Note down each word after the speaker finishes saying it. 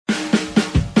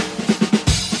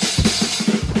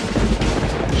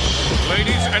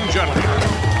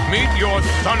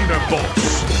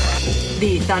Thunderbolts.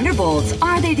 The Thunderbolts,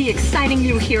 are they the exciting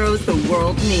new heroes the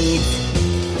world needs?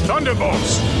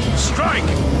 Thunderbolts, strike!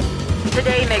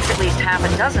 Today makes at least half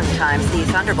a dozen times the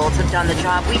Thunderbolts have done the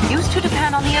job we used to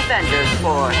depend on the Avengers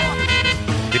for.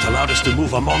 It allowed us to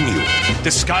move among you,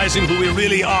 disguising who we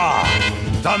really are.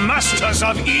 The Masters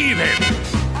of Evil!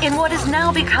 In what is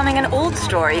now becoming an old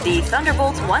story, the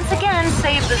Thunderbolts once again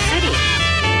saved the city.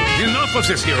 Enough of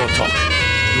this hero talk.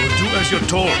 You will do as you're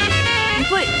told.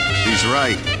 But He's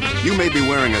right. You may be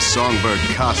wearing a songbird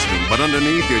costume, but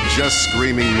underneath you're just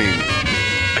screaming mean.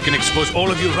 I can expose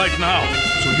all of you right now.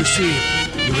 So you see,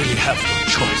 you really have no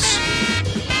choice.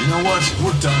 You know what?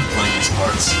 We're done playing these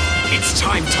parts. It's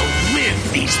time to live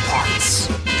these parts.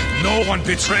 No one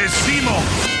betrays Zemo.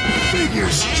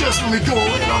 Figures, just when we go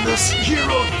in on this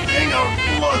hero thing,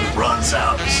 our blood runs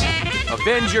out.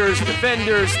 Avengers,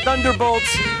 Defenders,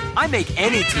 Thunderbolts. I make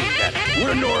any team better.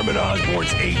 We're Norman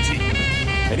Osborn's A-Team.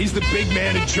 And he's the big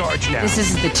man in charge now. This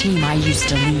isn't the team I used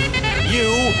to lead.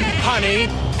 You, honey,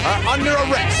 are under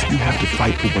arrest. You have to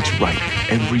fight for what's right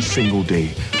every single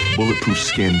day, bulletproof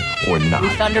skin or not. We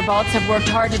Thunderbolts have worked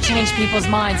hard to change people's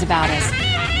minds about us.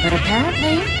 But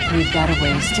apparently, we've got a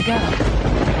ways to go.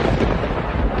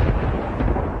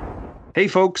 Hey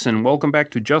folks, and welcome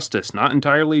back to Justice, not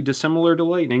entirely dissimilar to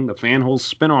Lightning, the Fanholes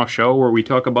spin-off show where we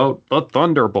talk about the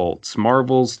Thunderbolts,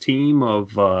 Marvel's team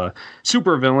of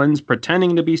supervillains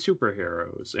pretending to be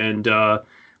superheroes. And,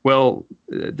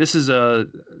 this is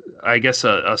I guess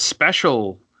a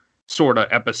special sort of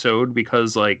episode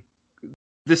because, like,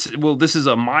 this is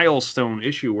a milestone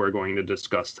issue we're going to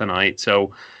discuss tonight.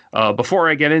 So, before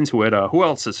I get into it, who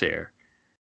else is here?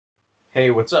 Hey,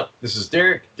 what's up? This is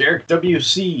Derek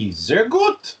WC. Sehr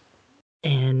gut.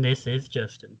 And this is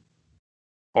Justin.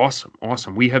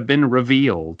 Awesome. We have been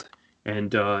revealed.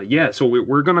 And so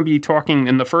we're going to be talking,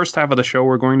 in the first half of the show,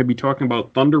 we're going to be talking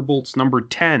about Thunderbolts number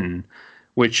 10,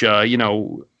 which,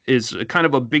 is kind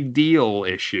of a big deal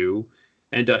issue.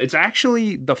 And it's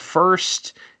actually the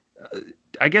first,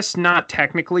 I guess not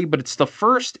technically, but it's the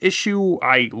first issue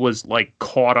I was, like,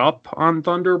 caught up on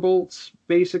Thunderbolts,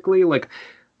 basically. Like,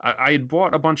 I had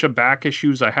bought a bunch of back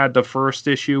issues. I had the first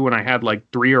issue, and I had like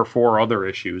 3 or 4 other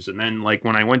issues. And then, like,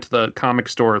 when I went to the comic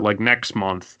store, like, next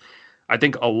month, I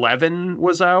think 11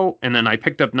 was out, and then I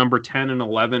picked up number 10 and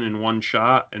 11 in one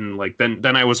shot, and like then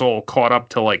I was all caught up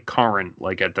to like current,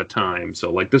 like, at the time.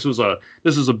 So like this was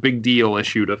a big deal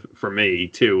issue for me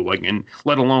too. Like, and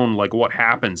let alone like what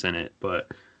happens in it,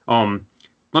 but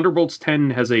Thunderbolts 10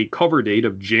 has a cover date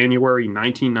of January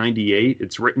 1998.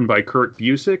 It's written by Kurt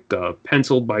Busiek,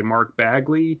 penciled by Mark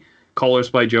Bagley, colors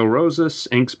by Joe Rosas,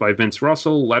 inks by Vince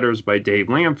Russell, letters by Dave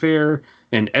Lamphere,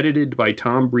 and edited by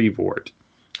Tom Brevoort.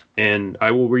 And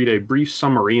I will read a brief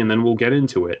summary and then we'll get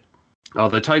into it.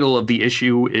 The title of the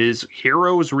issue is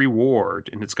Hero's Reward,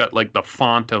 and it's got like the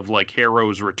font of like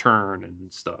Hero's Return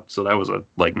and stuff. So that was a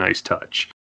like nice touch.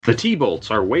 The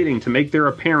T-Bolts are waiting to make their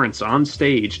appearance on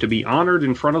stage to be honored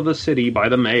in front of the city by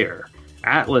the mayor.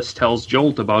 Atlas tells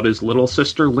Jolt about his little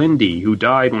sister Lindy, who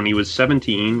died when he was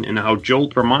 17, and how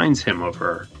Jolt reminds him of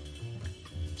her.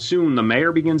 Soon, the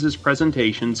mayor begins his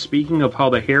presentation, speaking of how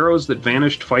the heroes that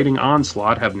vanished fighting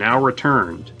Onslaught have now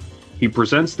returned. He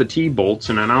presents the T-Bolts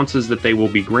and announces that they will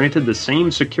be granted the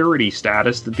same security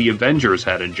status that the Avengers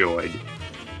had enjoyed.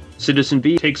 Citizen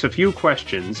V takes a few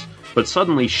questions, but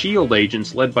suddenly S.H.I.E.L.D.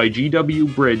 agents led by G.W.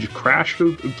 Bridge crash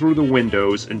through the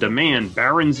windows and demand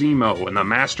Baron Zemo and the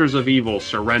Masters of Evil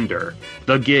surrender.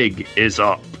 The gig is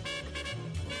up.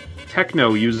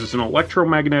 Techno uses an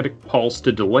electromagnetic pulse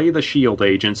to delay the S.H.I.E.L.D.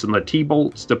 agents, and the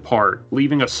T-Bolts depart,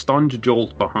 leaving a stunned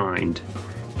Jolt behind.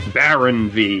 Baron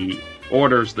V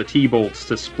orders the T-Bolts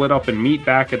to split up and meet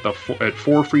back at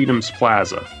Four Freedoms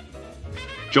Plaza.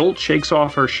 Jolt shakes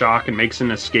off her shock and makes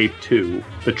an escape too,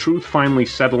 the truth finally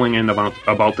settling in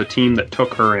about the team that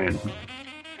took her in.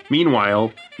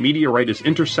 Meanwhile, Meteorite is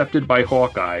intercepted by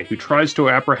Hawkeye, who tries to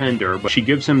apprehend her, but she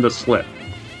gives him the slip.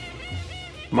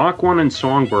 Mach 1 and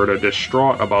Songbird are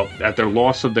distraught at their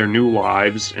loss of their new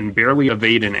lives and barely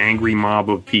evade an angry mob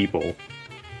of people.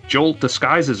 Jolt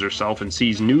disguises herself and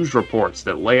sees news reports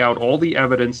that lay out all the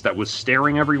evidence that was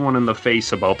staring everyone in the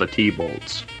face about the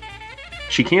T-Bolts.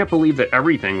 She can't believe that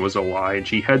everything was a lie, and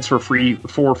she heads for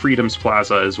Four Freedoms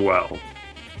Plaza as well.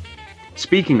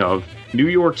 Speaking of, New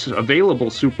York's available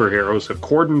superheroes have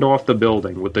cordoned off the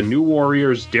building, with the New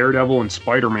Warriors, Daredevil, and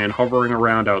Spider-Man hovering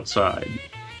around outside.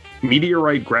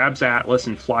 Meteorite grabs Atlas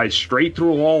and flies straight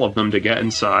through all of them to get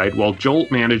inside, while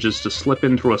Jolt manages to slip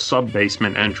in through a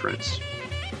sub-basement entrance.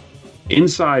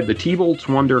 Inside, the T-Bolts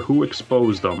wonder who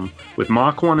exposed them, with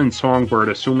Mach 1 and Songbird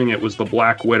assuming it was the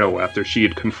Black Widow after she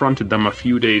had confronted them a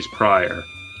few days prior.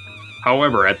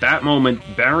 However, at that moment,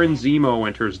 Baron Zemo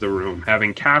enters the room,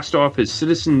 having cast off his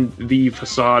Citizen V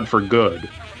facade for good,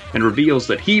 and reveals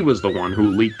that he was the one who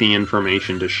leaked the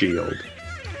information to S.H.I.E.L.D.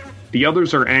 The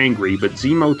others are angry, but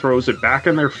Zemo throws it back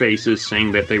in their faces,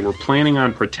 saying that they were planning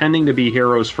on pretending to be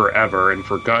heroes forever and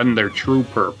forgotten their true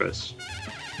purpose.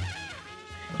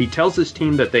 He tells his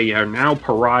team that they are now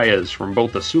pariahs from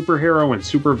both the superhero and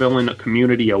supervillain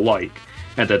community alike,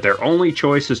 and that their only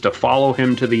choice is to follow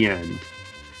him to the end.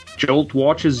 Jolt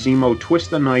watches Zemo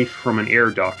twist a knife from an air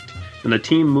duct, and the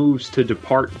team moves to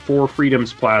depart Four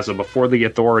Freedoms Plaza before the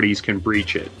authorities can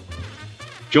breach it.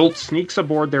 Jolt sneaks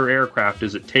aboard their aircraft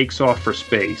as it takes off for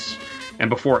space, and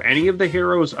before any of the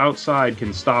heroes outside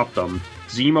can stop them,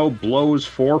 Zemo blows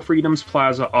Four Freedoms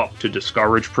Plaza up to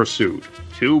discourage pursuit.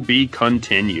 To be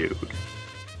continued.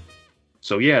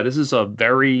 So yeah, this is a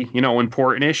very,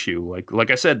 important issue.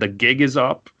 Like I said, the gig is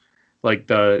up. Like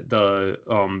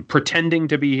the pretending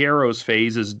to be heroes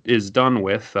phase is done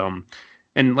with.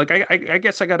 And like I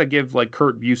guess I gotta give like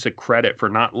Kurt Busiek credit for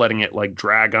not letting it like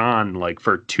drag on like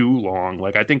for too long.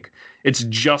 Like I think it's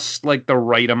just like the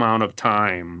right amount of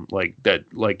time. Like that,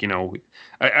 like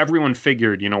everyone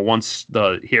figured once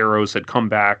the heroes had come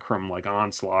back from like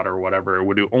Onslaught or whatever, it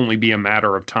would only be a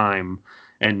matter of time.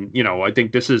 And I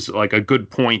think this is like a good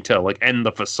point to like end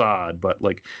the facade. But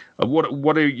like,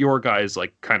 what are your guys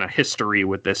like kind of history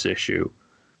with this issue?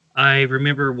 I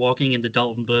remember walking into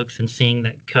Dalton Books and seeing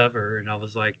that cover, and I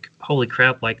was like, holy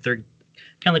crap, like they're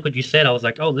kind of like what you said. I was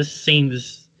like, oh, this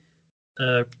seems,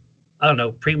 I don't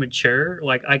know, premature.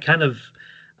 Like I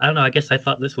don't know, I guess I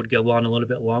thought this would go on a little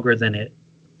bit longer than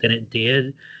it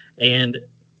did. And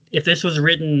if this was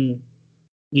written,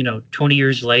 20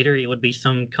 years later, it would be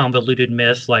some convoluted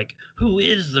mess like, who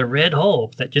is the Red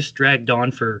Hulk? That just dragged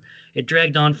on for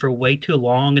way too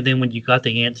long. And then when you got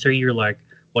the answer, you're like,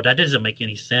 well, that doesn't make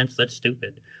any sense. That's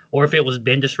stupid. Or if it was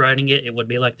Bendis writing it, it would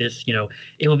be like this,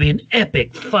 it would be an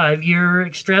epic 5-year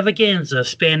extravaganza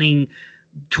spanning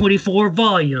 24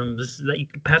 volumes that you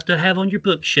have to have on your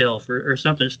bookshelf or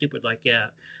something stupid like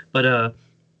that. But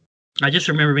I just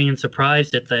remember being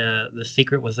surprised that the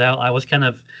secret was out.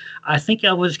 I think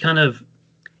I was kind of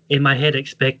in my head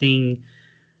expecting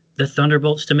the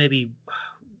Thunderbolts to maybe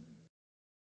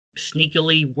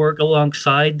sneakily work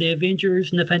alongside the Avengers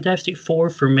and the Fantastic Four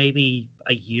for maybe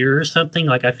a year or something.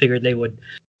 Like I figured they would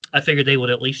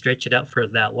at least stretch it out for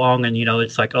that long. And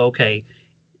it's like, okay,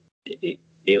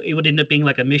 it would end up being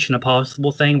like a Mission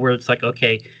Impossible thing where it's like,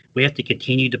 okay, we have to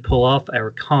continue to pull off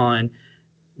our con.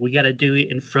 We got to do it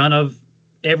in front of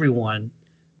everyone,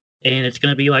 and it's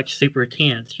going to be like super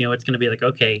tense. It's going to be like,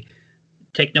 okay,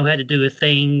 Techno had to do a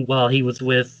thing while he was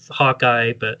with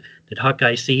Hawkeye, but did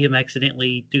Hawkeye see him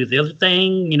accidentally do the other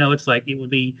thing? It's like it would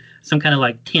be some kind of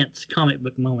like tense comic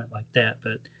book moment like that,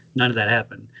 but none of that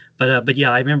happened. But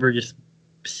yeah, I remember just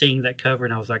seeing that cover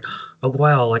and I was like, oh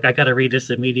wow, like I got to read this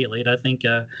immediately. And I think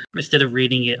instead of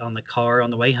reading it on the car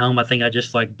on the way home, I think I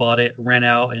just like bought it, ran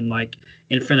out, and like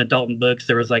in front of Dalton Books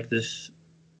there was like this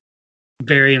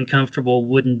very uncomfortable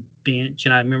wooden bench,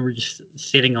 and I remember just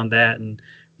sitting on that and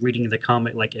reading the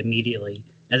comic like immediately.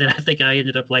 And then I think I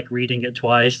ended up like reading it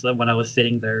twice when I was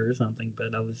sitting there or something.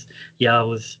 But I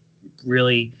was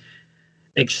really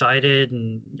excited,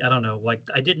 and I don't know, like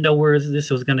I didn't know where this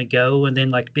was going to go. And then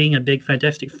like being a big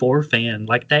Fantastic Four fan,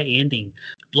 like that ending,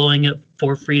 blowing up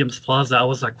Four Freedoms Plaza, I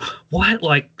was like, what?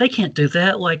 Like they can't do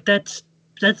that. Like that's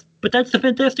but that's the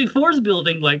Fantastic Four's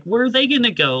building. Like where are they going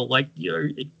to go? Like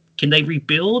can they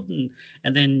rebuild? And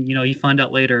then you find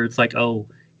out later it's like, oh,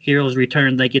 Heroes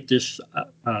Return, they get this, I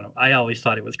don't know, I always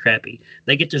thought it was crappy.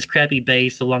 They get this crappy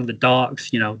base along the docks,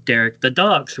 Derek, the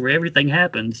docks where everything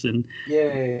happens. And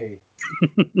yay.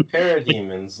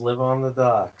 Parademons live on the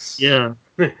docks. Yeah.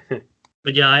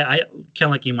 But yeah, I kind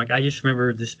of like you, Mike. I just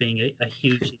remember this being a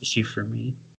huge issue for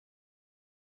me.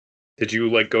 Did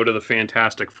you like go to the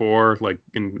Fantastic Four, like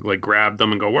and like grab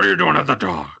them and go, "What are you doing at the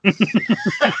docks?"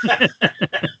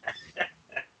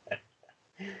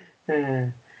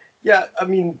 Yeah, I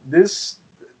mean, this,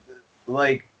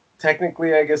 like,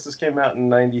 technically, I guess this came out in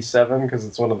 97 because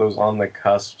it's one of those on the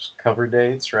cusp cover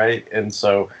dates, right? And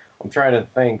so I'm trying to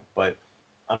think, but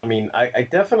I mean, I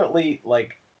definitely,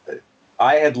 like,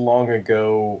 I had long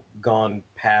ago gone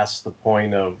past the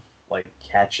point of, like,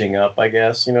 catching up, I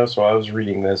guess, so I was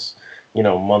reading this,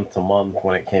 month to month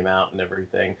when it came out and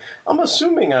everything. I'm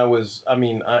assuming at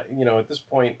this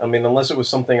point, I mean, unless it was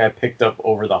something I picked up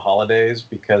over the holidays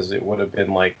because it would have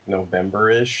been like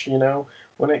November-ish,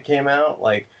 when it came out.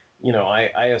 Like,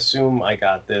 I assume I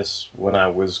got this when I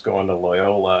was going to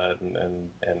Loyola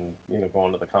and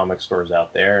going to the comic stores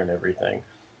out there and everything.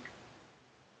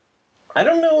 I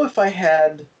don't know if I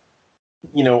had,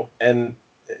 and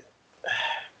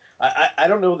I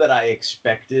don't know that I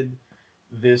expected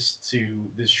this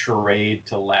charade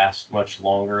to last much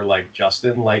longer like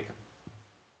Justin. Like,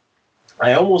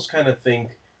 I almost kind of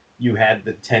think you had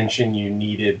the tension you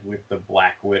needed with the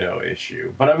Black Widow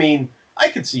issue. But I mean, I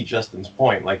could see Justin's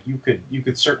point. Like, you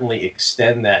could certainly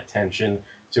extend that tension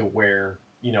to where,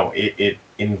 it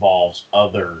involves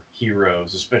other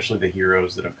heroes, especially the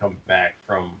heroes that have come back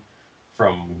from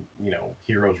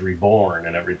Heroes Reborn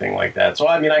and everything like that. So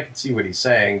I mean, I can see what he's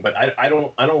saying, but I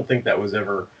don't think that was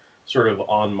ever sort of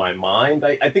on my mind.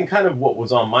 I think kind of what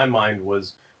was on my mind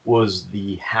was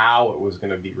the how it was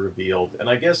going to be revealed. And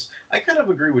I guess I kind of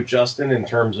agree with Justin in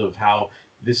terms of how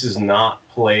this is not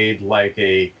played like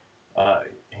a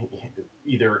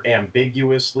either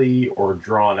ambiguously or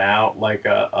drawn out like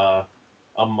a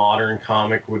modern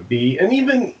comic would be, and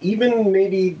even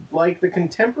maybe like the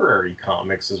contemporary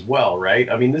comics as well, right?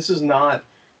 I mean, this is not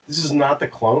the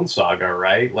Clone Saga,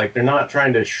 right? Like, they're not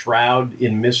trying to shroud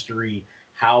in mystery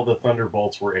how the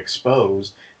Thunderbolts were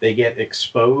exposed. They get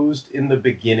exposed in the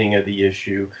beginning of the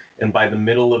issue, and by the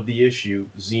middle of the issue,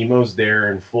 Zemo's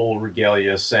there in full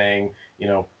regalia saying,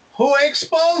 who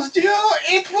exposed you?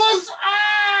 It was I!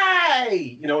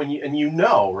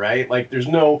 Right? Like,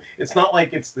 it's not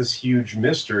like it's this huge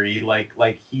mystery.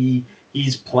 Like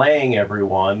he's playing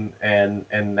everyone, and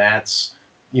that's,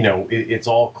 it's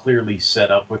all clearly set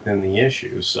up within the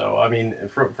issue. So, I mean,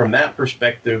 from that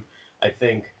perspective, I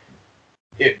think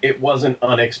it wasn't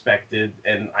unexpected,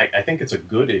 and I think it's a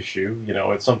good issue.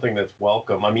 It's something that's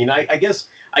welcome. I mean, I guess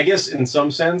in some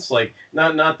sense, like,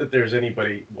 not that there's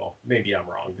anybody, well, maybe I'm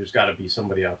wrong. There's got to be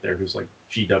somebody out there who's like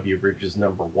G.W. Bridges'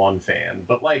 #1 fan.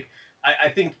 But like, I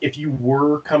think if you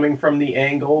were coming from the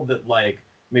angle that like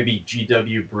maybe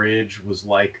G.W. Bridge was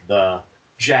like the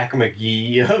Jack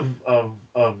McGee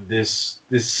of this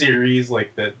series,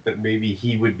 like that maybe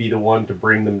he would be the one to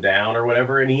bring them down or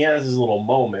whatever, and he has his little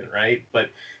moment, right? But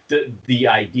the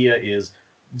idea is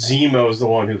Zemo's the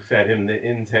one who fed him the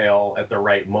intel at the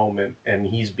right moment, and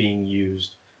he's being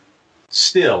used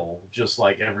still just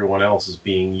like everyone else is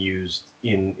being used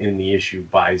in the issue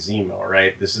by Zemo,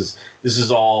 right? This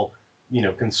is all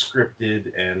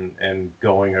conscripted and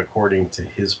going according to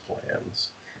his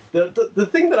plans. The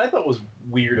thing that I thought was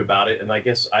weird about it, and I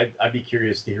guess I'd be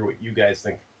curious to hear what you guys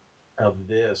think of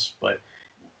this, but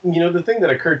the thing that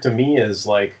occurred to me is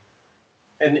like,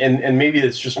 and maybe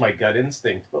it's just my gut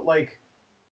instinct, but like,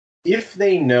 if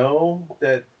they know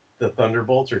that the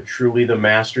Thunderbolts are truly the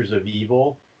Masters of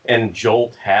Evil, and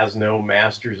Jolt has no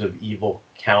Masters of Evil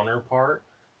counterpart,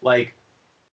 like,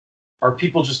 are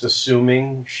people just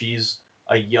assuming she's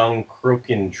a young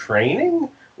crook in training?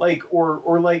 Like,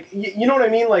 or like, you know what I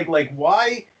mean? Like,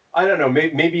 why? I don't know.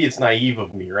 Maybe it's naive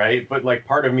of me, right? But like,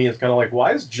 part of me is kind of like,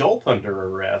 why is Jolt under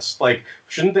arrest? Like,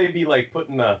 shouldn't they be like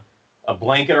putting a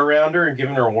blanket around her and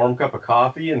giving her a warm cup of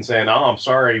coffee and saying, "Oh, I'm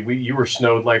sorry, you were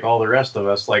snowed like all the rest of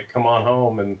us. Like, come on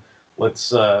home and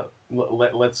let's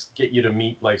get you to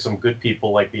meet like some good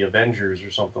people like the Avengers or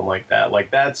something like that."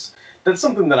 Like, that's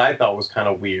something that I thought was kind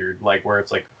of weird. Like, where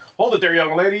it's like, hold it there,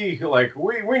 young lady. Like,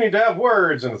 we need to have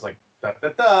words, and it's like, da, da,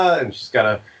 da, and she's got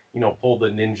to, pull the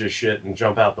ninja shit and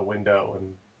jump out the window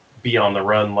and be on the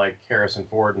run like Harrison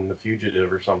Ford in The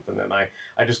Fugitive or something. And I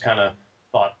just kind of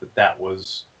thought that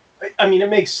was, I mean, it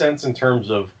makes sense in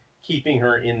terms of keeping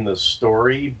her in the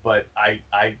story, but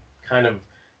I kind of,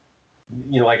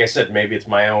 like I said, maybe it's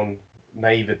my own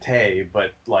naivete,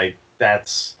 but like,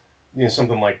 that's,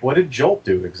 something like, what did Jolt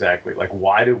do exactly? Like,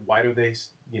 why do they,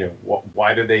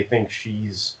 why do they think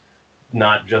she's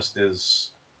not just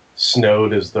as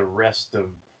snowed as the rest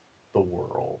of the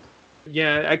world?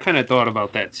 Yeah, I kind of thought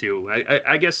about that too.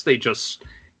 I guess they just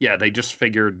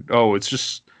figured, oh, it's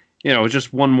just,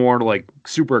 just one more like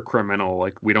super criminal,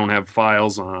 like we don't have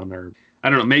files on, or I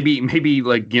don't know, maybe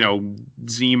like,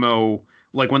 Zemo,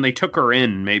 like when they took her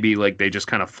in, maybe like they just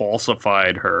kind of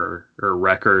falsified her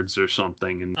records or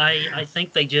something. And I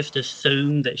think they just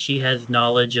assume that she has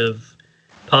knowledge of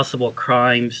possible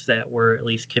crimes that were at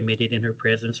least committed in her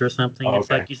presence or something. Oh, okay. It's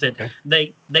like you said, okay.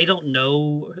 They don't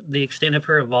know the extent of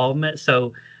her involvement,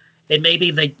 so it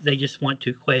maybe they just want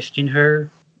to question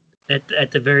her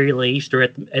at the very least, or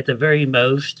at the very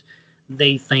most,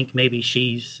 they think maybe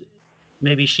she's some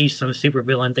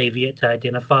supervillain they've yet to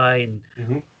identify, and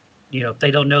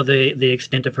they don't know the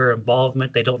extent of her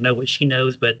involvement. They don't know what she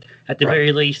knows, but at the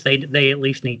very least, they at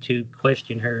least need to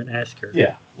question her and ask her.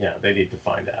 Yeah, they need to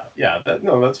find out. Yeah,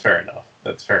 that's fair enough.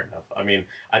 That's fair enough. I mean,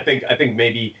 I think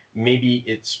maybe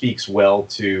it speaks well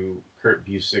to Kurt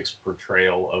Busiek's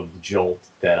portrayal of Jolt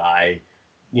that I,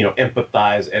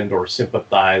 empathize and or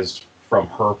sympathize from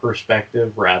her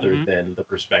perspective rather than the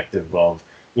perspective of,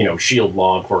 SHIELD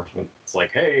law enforcement. It's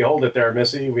like, hey, hold it there,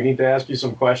 Missy. We need to ask you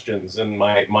some questions. And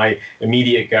my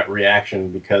immediate gut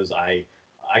reaction, because I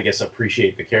guess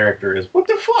appreciate the character, is, what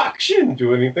the fuck? She didn't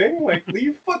do anything. Like,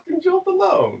 leave fucking Jolt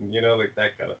alone. Like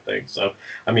that kind of thing. So,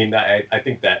 I mean, I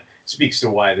think that speaks to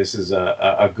why this is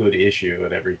a good issue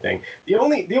and everything. The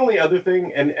only other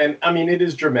thing, and I mean, it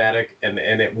is dramatic and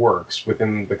it works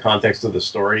within the context of the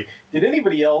story. Did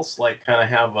anybody else like kind of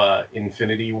have a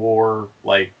Infinity War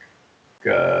like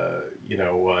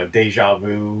deja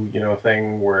vu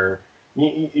thing where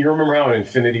you remember how in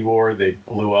Infinity War they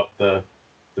blew up the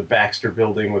Baxter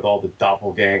building with all the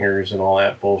doppelgangers and all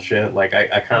that bullshit? Like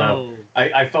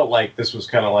I felt like this was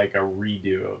kind of like a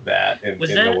redo of that in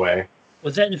a way.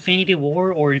 Was that Infinity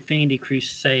War or Infinity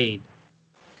Crusade?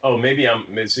 Oh, maybe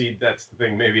that's the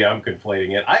thing. Maybe I'm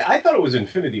conflating it. I thought it was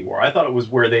Infinity War. I thought it was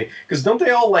where because don't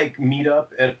they all like meet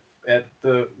up at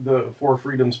the Four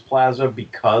Freedoms Plaza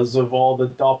because of all the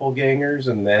doppelgangers,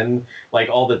 and then like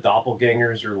all the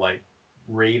doppelgangers are like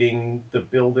raiding the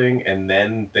building and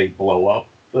then they blow up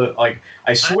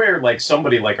I swear like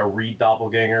somebody like a Reed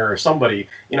doppelganger or somebody,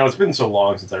 it's been so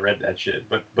long since I read that shit,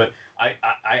 but I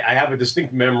have a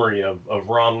distinct memory of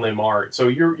Ron Lim art. So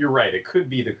you're right, it could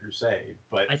be the Crusade,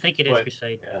 but I think it is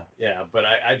Crusade. Yeah, but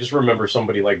I just remember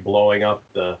somebody like blowing up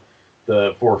the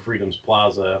Four Freedoms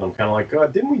Plaza, and I'm kind of like,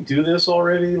 God, didn't we do this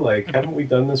already? Like, haven't we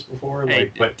done this before?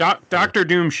 Hey, but Dr.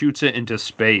 Doom shoots it into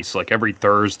space like every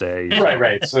Thursday.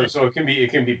 Right. So it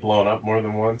can be blown up more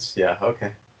than once. Yeah.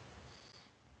 Okay.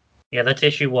 Yeah, that's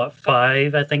issue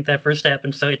 5. I think that first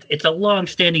happened. So it's a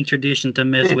long-standing tradition to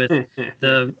mess with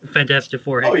the Fantastic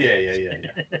Four. Oh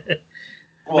yeah.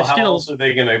 Well, how else are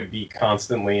they going to be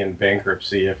constantly in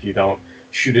bankruptcy if you don't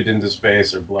shoot it into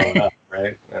space or blow it up,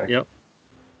 right? Yep.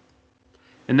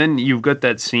 And then you've got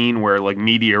that scene where like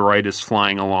Meteorite is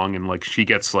flying along and like she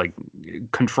gets like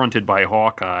confronted by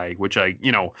Hawkeye, which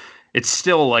it's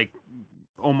still like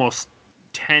almost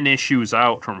 10 issues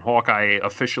out from Hawkeye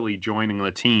officially joining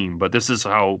the team, but this is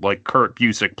how like Kurt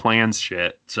Busiek plans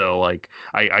shit. So like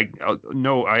I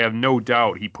have no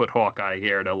doubt he put Hawkeye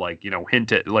here to like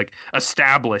hint at like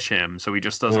establish him so he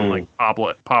just doesn't like pop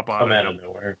out of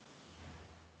nowhere.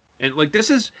 And like this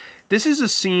is a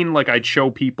scene like I'd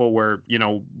show people where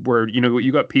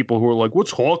you got people who are like,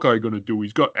 what's Hawkeye gonna do?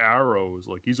 He's got arrows,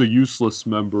 like he's a useless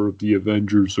member of the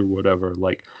Avengers or whatever.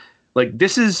 Like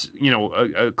this is,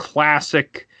 a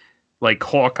classic like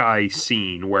Hawkeye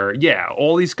scene where,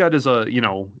 all he's got is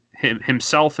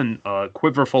himself and a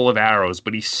quiver full of arrows,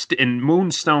 but and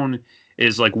Moonstone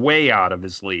is like way out of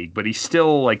his league, but he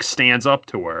still like stands up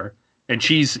to her. And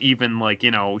she's even like,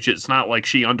 it's not like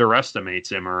she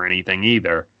underestimates him or anything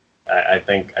either. I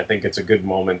think it's a good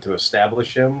moment to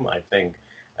establish him. I think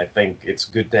it's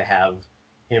good to have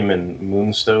him and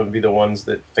Moonstone be the ones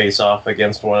that face off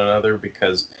against one another,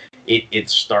 because it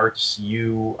starts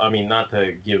you. I mean, not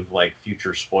to give like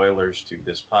future spoilers to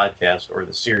this podcast or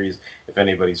the series, if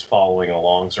anybody's following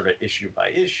along, sort of issue by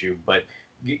issue. But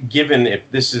given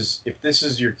if this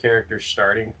is your character's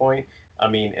starting point, I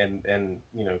mean, and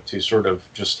to sort of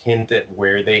just hint at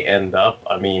where they end up.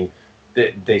 I mean,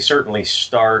 they certainly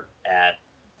start at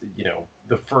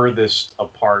the furthest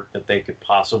apart that they could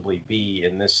possibly be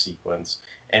in this sequence,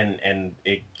 and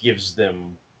it gives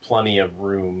them plenty of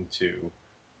room to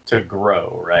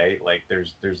grow, right? Like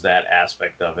there's that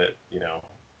aspect of it,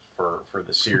 for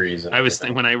the series. I was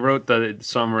when I wrote the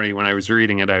summary, when I was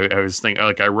reading it, I was thinking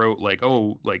like I wrote like,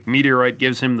 oh, like Meteorite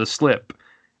gives him the slip,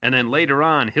 and then later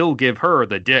on he'll give her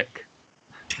the dick.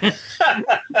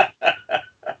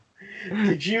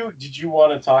 Did you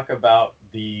want to talk about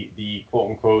the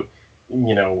quote unquote,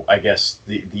 I guess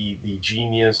the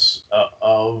genius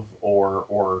of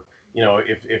or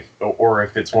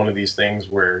if it's one of these things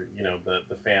where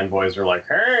the fanboys are like,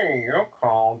 hey, you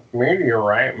called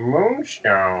Meteorite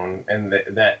Moonstone, and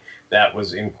that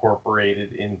was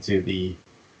incorporated into the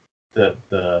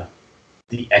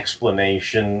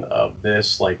explanation of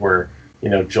this, like where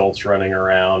Jolt's running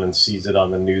around and sees it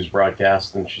on the news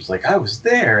broadcast, and she's like, I was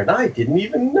there and I didn't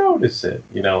even notice it,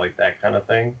 like that kind of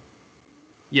thing.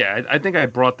 Yeah, I think I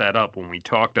brought that up when we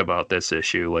talked about this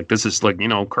issue. Like, this is like,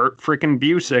 Kurt freaking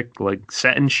Busiek, like,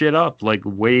 setting shit up, like,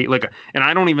 and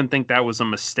I don't even think that was a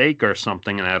mistake or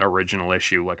something in that original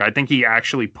issue. Like, I think he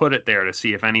actually put it there to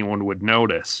see if anyone would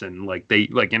notice. And, like,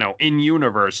 in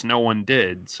universe, no one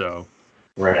did, so.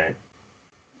 Right.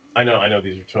 I know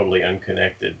these are totally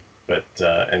unconnected,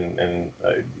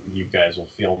 but you guys will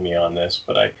feel me on this,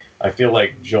 but I feel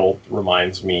like Jolt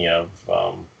reminds me of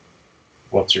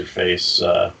what's her face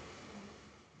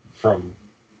from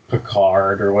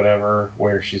Picard or whatever,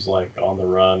 where she's like on the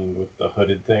run with the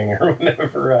hooded thing or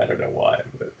whatever. I don't know why,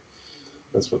 but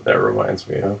that's what that reminds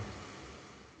me of.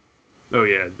 Oh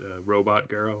yeah, Robot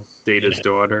Girl, Data's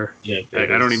daughter. Yeah, I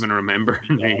don't even remember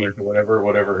her name.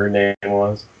 Whatever her name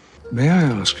was. May I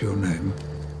ask your name?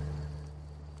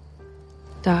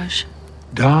 Daj.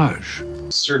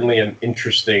 Daj. Certainly an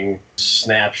interesting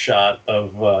snapshot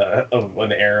of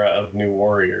an era of New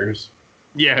Warriors.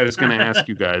 Yeah, I was going to ask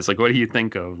you guys, like, what do you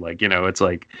think of, like, it's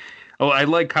like, oh, I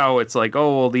like how it's like,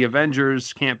 oh, well, the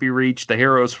Avengers can't be reached, the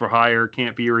Heroes for Hire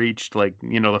can't be reached, like,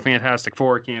 the Fantastic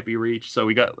Four can't be reached, so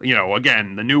we got,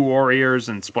 again, the New Warriors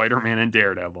and Spider-Man and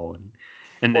Daredevil,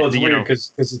 and well, it's weird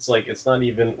because it's like it's not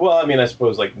even. Well, I mean, I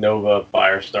suppose like Nova,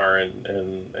 Firestar,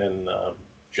 and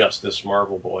Justice,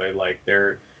 Marvel Boy, like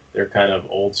they're kind of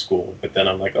old school. But then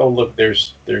I'm like, oh look,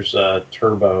 there's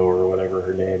Turbo or whatever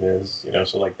her name is,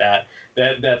 So like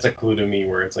that's a clue to me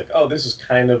where it's like, oh, this is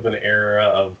kind of an era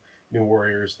of New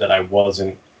Warriors that I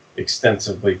wasn't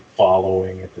extensively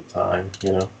following at the time,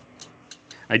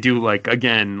 I do like,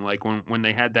 again, like when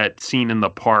they had that scene in the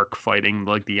park fighting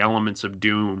like the elements of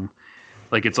doom.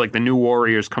 Like, it's like the New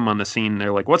Warriors come on the scene, and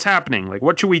they're like, what's happening? Like,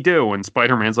 what should we do? And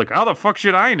Spider-Man's like, how the fuck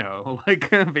should I know? Like,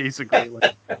 basically,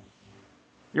 like,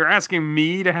 you're asking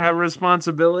me to have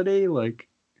responsibility? Like,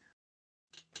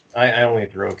 I only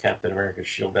throw Captain America's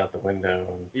shield out the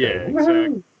window. And yeah,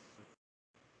 exactly.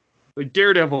 Like,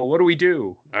 Daredevil, what do we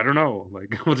do? I don't know.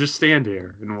 Like, we'll just stand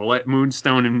here, and we'll let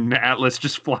Moonstone and Atlas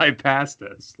just fly past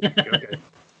us. Like, okay.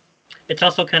 It's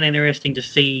also kind of interesting to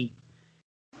see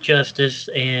Justice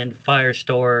and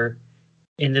Firestar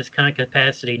in this kind of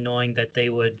capacity, knowing that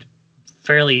they would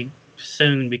fairly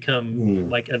soon become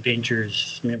like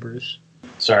Avengers members.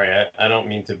 Sorry, I don't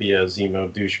mean to be a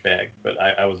Zemo douchebag, but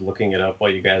I was looking it up while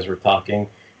you guys were talking,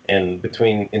 and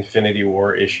between Infinity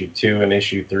War issue 2 and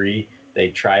issue 3,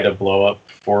 they try to blow up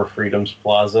Four Freedoms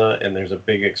Plaza, and there's a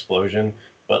big explosion,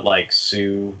 but like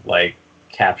Sue like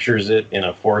captures it in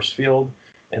a force field.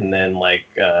 And then, like,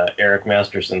 Eric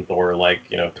Masterson Thor, like,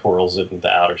 twirls it into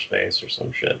outer space or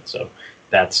some shit. So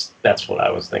that's what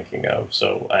I was thinking of.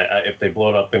 So if they blow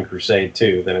it up in Crusade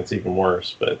 2, then it's even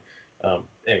worse. But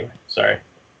anyway, sorry.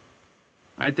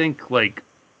 I think, like,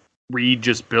 Reed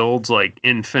just builds, like,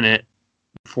 infinite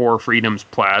Four Freedoms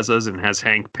plazas and has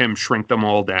Hank Pym shrink them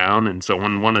all down. And so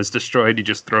when one is destroyed, he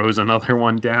just throws another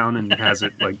one down and has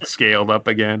it, like, scaled up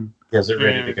again. He has it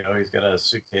ready to go. He's got a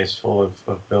suitcase full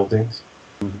of buildings.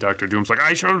 Dr. Doom's like,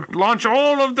 I shall launch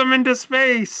all of them into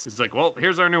space. He's like, well,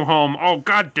 here's our new home. Oh,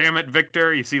 God damn it,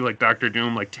 Victor. You see, like, Dr.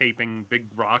 Doom, like, taping big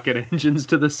rocket engines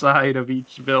to the side of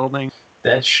each building.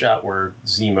 That shot where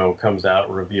Zemo comes out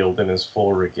revealed in his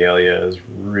full regalia is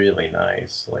really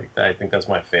nice. Like, I think that's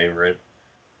my favorite.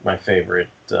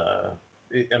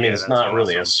 It's not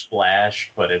really a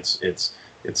splash, but it's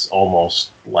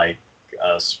almost like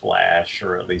a splash,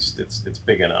 or at least it's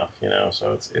big enough,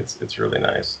 so it's really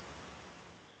nice.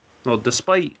 Well,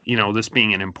 despite, this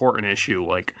being an important issue,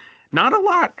 like, not a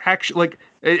lot actually, like,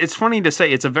 it's funny to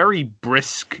say it's a very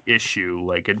brisk issue.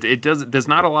 Like, there's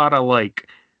not a lot of, like,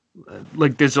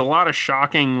 there's a lot of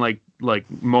shocking, like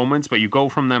moments, but you go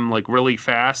from them, like, really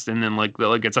fast, and then, like,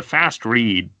 it's a fast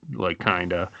read, like,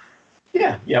 kind of.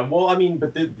 Yeah. Well, I mean,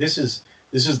 but this is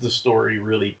the story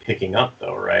really picking up,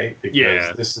 though, right?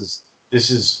 Because this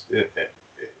is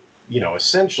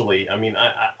essentially, I mean,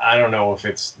 I don't know if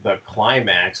it's the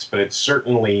climax, but it's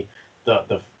certainly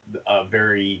the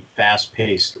very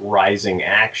fast-paced rising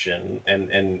action,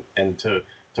 and to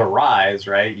rise,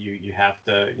 right? You have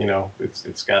to,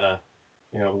 it's gotta,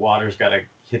 the water's gotta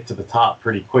hit to the top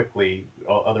pretty quickly.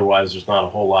 Otherwise, there's not a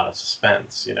whole lot of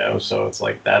suspense, So it's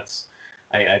like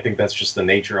I think that's just the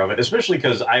nature of it, especially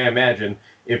because I imagine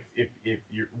if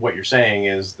what you're saying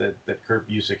is that Kurt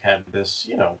Busiek had this,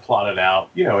 plotted out,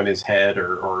 in his head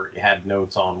or had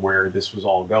notes on where this was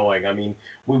all going. I mean,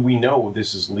 we know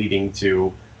this is leading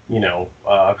to,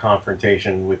 a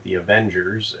confrontation with the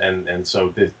Avengers, and so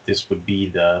this would be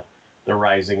the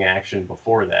rising action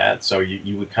before that. So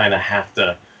you would kind of have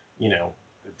to,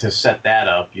 to set that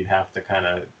up, you'd have to kind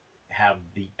of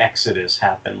have the exodus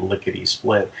happen lickety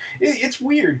split. It's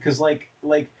weird because like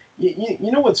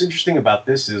you know what's interesting about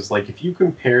this is, like, if you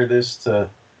compare this to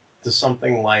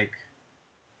something like,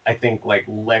 I think, like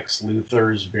Lex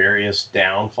Luthor's various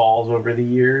downfalls over the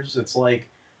years, it's like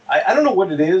I don't know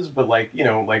what it is, but like,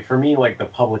 like for me, like the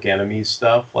Public Enemy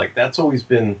stuff, like that's always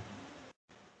been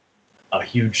a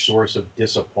huge source of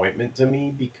disappointment to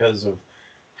me because of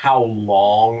how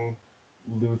long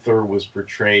Luthor was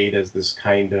portrayed as this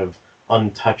kind of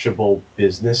untouchable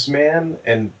businessman,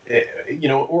 and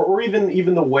or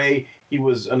even the way he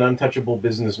was an untouchable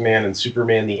businessman in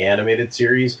Superman the animated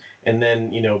series, and then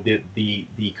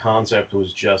the concept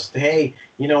was just, hey,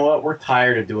 you know what, we're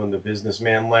tired of doing the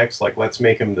businessman Lex, like let's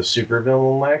make him the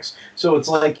supervillain Lex. So it's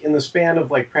like in the span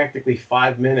of like practically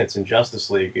 5 minutes in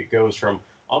Justice League, it goes from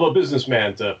I'm a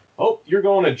businessman to, oh, you're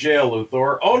going to jail,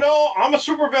 Luthor. Oh no, I'm a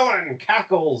supervillain,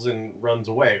 cackles and runs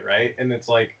away, right? And it's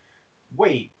like,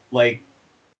 wait, like,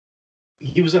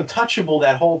 he was untouchable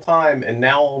that whole time, and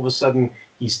now all of a sudden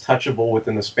he's touchable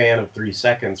within the span of 3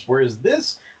 seconds. Whereas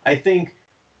this, I think,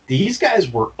 these guys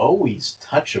were always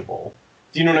touchable.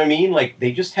 Do you know what I mean? Like,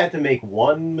 they just had to make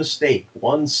one mistake,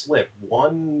 one slip,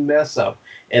 one mess up,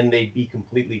 and they'd be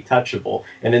completely touchable.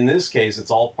 And in this case,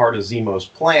 it's all part of Zemo's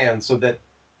plan, so that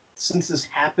since this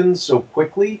happens so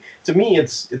quickly, to me,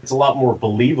 it's a lot more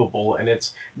believable. And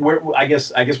it's where I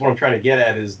guess what I'm trying to get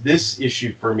at is this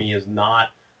issue for me is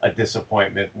not a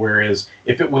disappointment. Whereas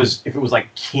if it was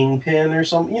like Kingpin or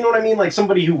something, you know what I mean? Like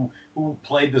somebody who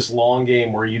played this long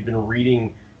game where you've been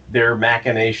reading their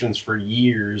machinations for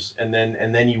years, and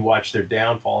then you watch their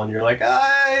downfall, and you're like,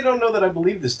 I don't know that I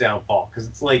believe this downfall, because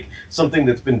it's like something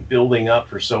that's been building up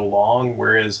for so long.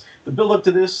 Whereas the build up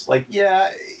to this, like,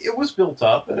 yeah, it was built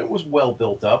up and it was well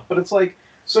built up, but it's like,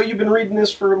 so you've been reading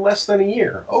this for less than a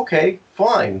year, okay,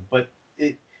 fine, but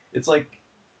it's like,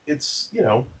 it's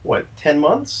 10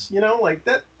 months, like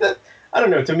that I don't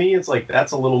know, to me it's like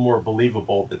that's a little more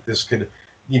believable that this could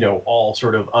all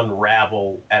sort of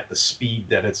unravel at the speed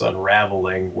that it's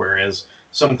unraveling. Whereas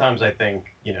sometimes I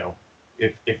think,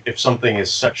 if something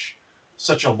is such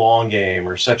a long game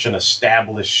or such an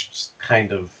established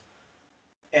kind of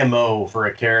MO for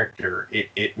a character,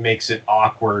 it makes it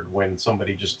awkward when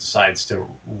somebody just decides to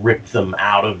rip them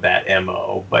out of that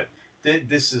MO. But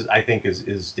this is, I think,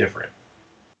 is different.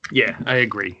 Yeah, I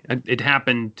agree. It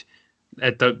happened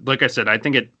like I said, I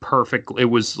think it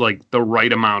was like the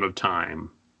right amount of time.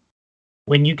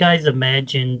 When you guys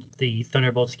imagined the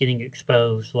Thunderbolts getting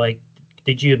exposed, like,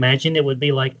 did you imagine it would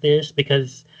be like this?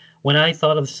 Because when I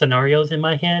thought of scenarios in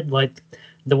my head, like,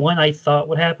 the one I thought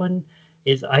would happen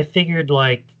is I figured,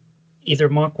 like, either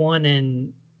Mark 1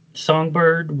 and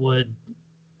Songbird would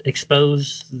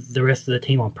expose the rest of the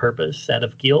team on purpose out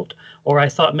of guilt, or I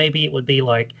thought maybe it would be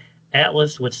like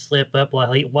Atlas would slip up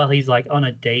while he's like on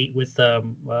a date with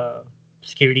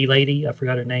security lady. I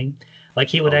forgot her name. Like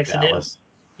he would accidentally. Dallas.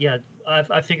 Yeah,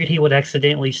 I figured he would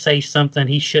accidentally say something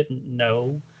he shouldn't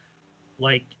know.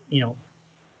 Like,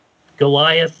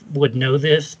 Goliath would know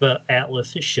this, but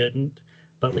Atlas shouldn't.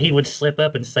 But he would slip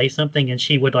up and say something, and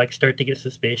she would like start to get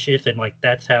suspicious, and like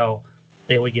that's how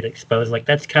they would get exposed. Like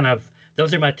that's kind of,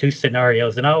 those are my two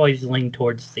scenarios, and I always lean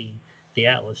towards the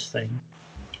Atlas thing.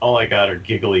 All I got are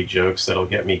giggly jokes that'll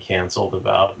get me canceled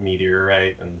about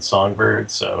Meteorite and Songbird.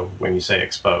 So when you say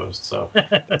exposed, so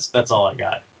that's all I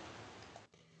got.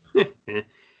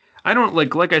 I don't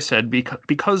like I said,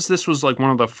 because this was like one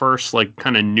of the first like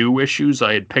kind of new issues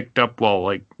I had picked up while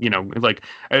like,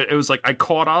 it was like I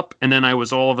caught up and then I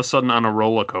was all of a sudden on a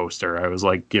roller coaster. I was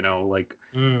like,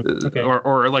 okay.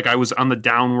 or like I was on the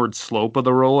downward slope of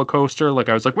the roller coaster. Like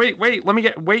I was like, wait,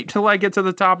 wait till I get to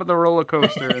the top of the roller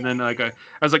coaster. And then like I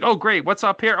was like, oh great, what's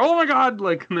up here? Oh my God.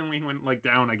 Like, and then we went like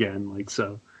down again. Like,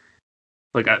 so.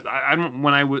 Like I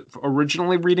when I was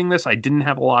originally reading this, I didn't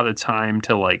have a lot of time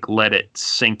to like let it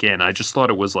sink in. I just thought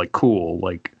it was like cool,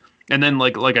 like, and then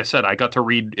like I said, I got to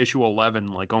read issue 11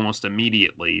 like almost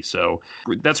immediately. So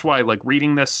that's why like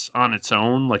reading this on its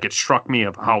own, like it struck me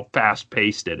of how fast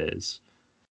paced it is.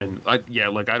 And I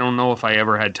don't know if I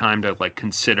ever had time to like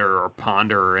consider or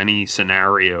ponder any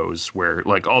scenarios where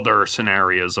like other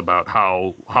scenarios about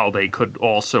how they could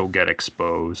also get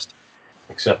exposed,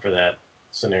 except for that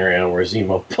scenario where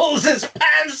Zemo pulls his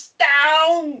pants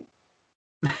down.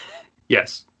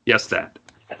 Yes, that.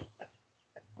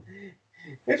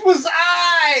 It was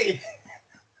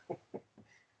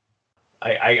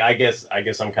I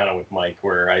guess I'm kind of with Mike,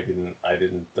 where I didn't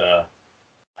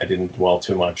dwell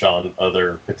too much on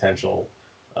other potential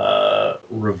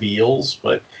reveals,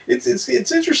 but it's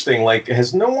interesting. Like,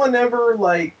 has no one ever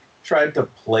like tried to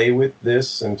play with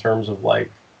this in terms of like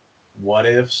what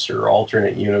ifs or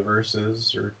alternate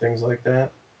universes or things like that?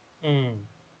 Because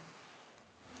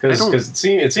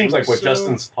it seems like what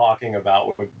Justin's talking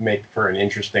about would make for an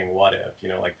interesting what if.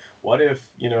 Like what if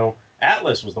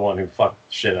Atlas was the one who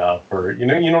fucked shit up, or you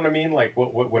know what I mean? Like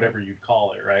whatever you'd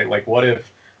call it, right? Like what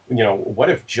if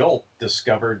Jolt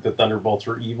discovered the Thunderbolts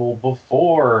were evil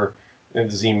before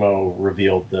Zemo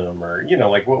revealed them, or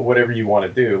like whatever you want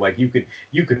to do. Like you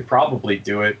could probably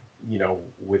do it,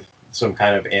 with some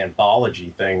kind of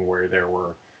anthology thing where there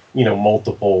were,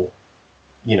 multiple,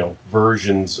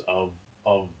 versions of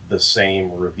the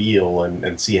same reveal,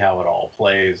 and see how it all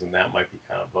plays, and that might be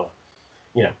kind of a,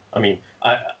 I mean,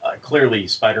 I clearly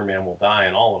Spider-Man will die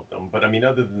in all of them, but I mean,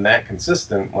 other than that,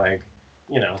 consistent, like,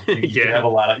 you could have a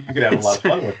lot of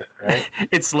fun with it, right?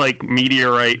 It's like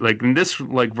Meteorite, like in this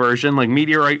version, like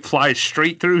Meteorite flies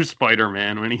straight through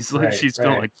Spider-Man when he's like she's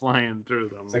going like flying through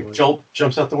them. It's like Jolt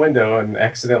jumps out the window and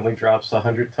accidentally drops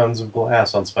 100 tons of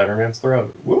glass on Spider-Man's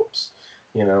throat. Whoops,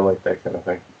 like that kind of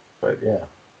thing. But yeah,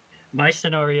 my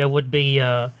scenario would be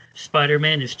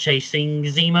Spider-Man is chasing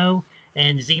Zemo,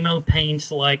 and Zemo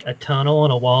paints like a tunnel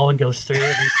in a wall and goes through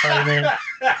it, and Spider-Man,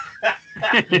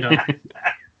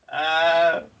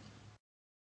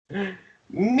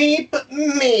 meep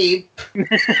meep.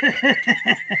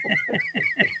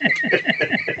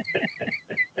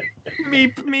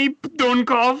 Meep meep, don't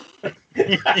cough.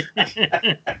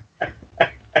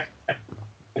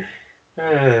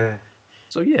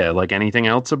 So yeah, like anything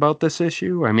else about this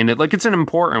issue? I mean, it's an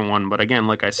important one, but again,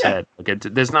 like I said,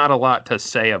 there's not a lot to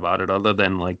say about it other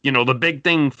than the big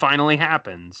thing finally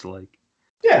happens. Like,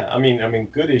 yeah, I mean,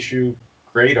 good issue,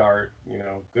 great art,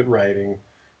 good writing.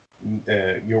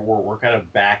 We're kind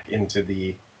of back into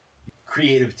the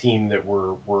creative team that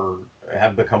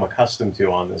have become accustomed to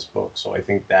on this book. So I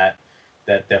think that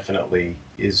definitely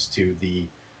is to the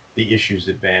issue's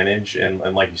advantage. And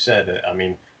like you said, I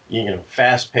mean,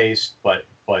 fast paced, but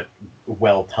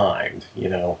well timed,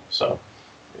 so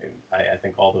I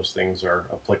think all those things are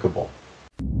applicable.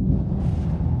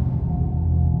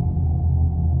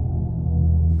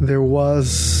 There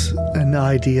was an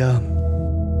idea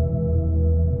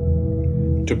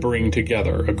to bring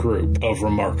together a group of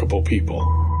remarkable people.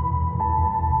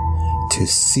 To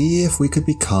see if we could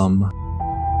become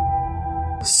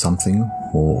something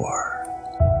more.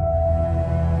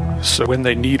 So when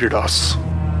they needed us,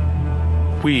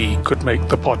 we could make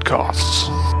the podcasts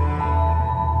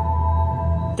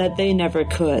that they never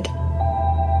could.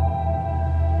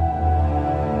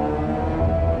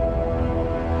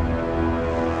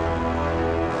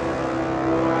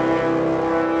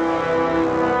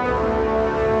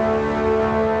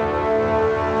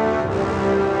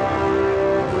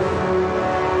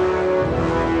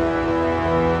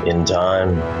 In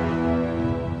time,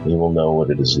 you will know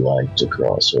what it is like to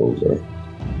cross over.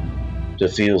 To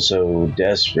feel so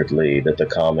desperately that the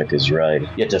comic is right,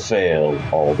 yet to fail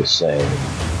all the same.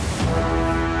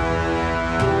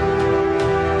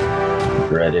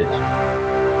 Dread it.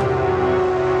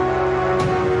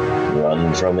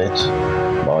 Run from it.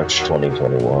 March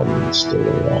 2021 still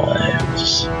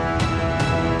arrives.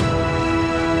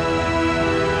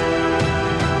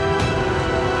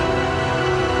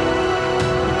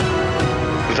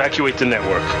 Evacuate the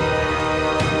network.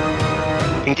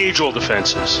 Engage all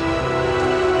defenses.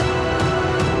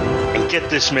 And get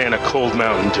this man a cold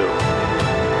Mountain Dew.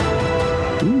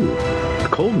 Ooh, a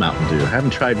cold Mountain Dew. I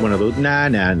haven't tried one of those.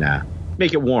 Nah.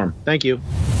 Make it warm. Thank you.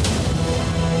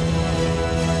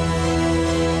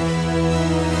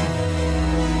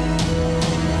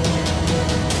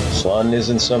 Fun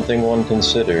isn't something one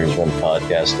considers when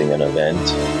podcasting an event.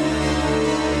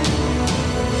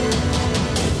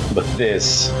 But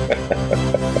this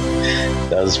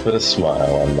does put a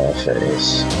smile on my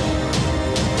face.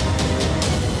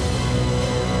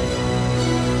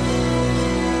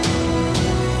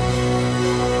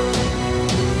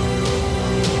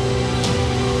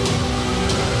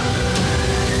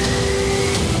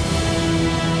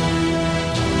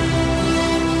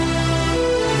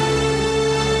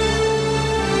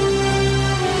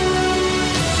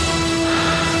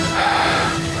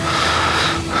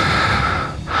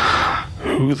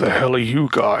 Who the hell are you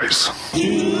guys?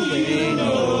 Do they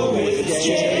know it's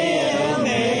JLMA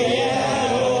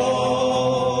at all?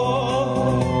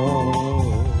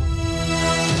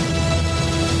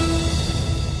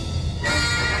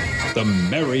 The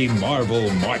Merry Marvel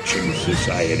Marching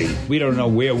Society. We don't know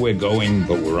where we're going,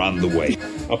 but we're on the way.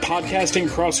 A podcasting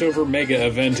crossover mega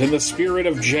event in the spirit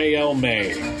of JL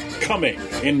May. Coming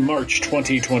in March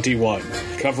 2021.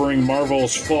 Covering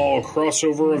Marvel's fall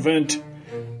crossover event,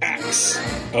 Acts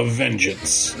of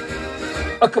Vengeance.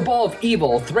 A cabal of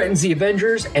evil threatens the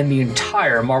Avengers and the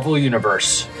entire Marvel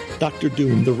Universe. Dr.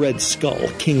 Doom, the Red Skull,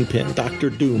 Kingpin, Dr.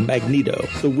 Doom, Magneto,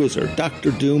 the Wizard, Dr.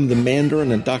 Doom, the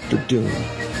Mandarin, and Dr. Doom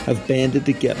have banded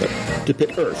together to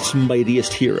pit Earth's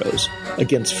mightiest heroes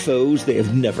against foes they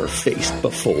have never faced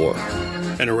before.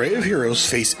 An array of heroes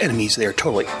face enemies they are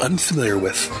totally unfamiliar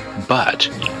with. But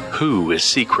who is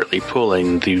secretly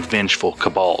pulling the vengeful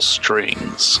Cabal's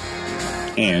strings?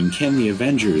 And can the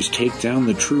Avengers take down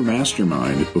the true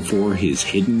mastermind before his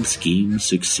hidden scheme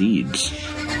succeeds?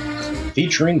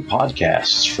 Featuring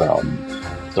podcasts from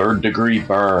Third Degree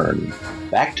Burn,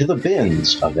 Back to the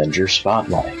Bins, Avengers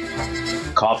Spotlight,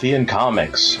 Coffee and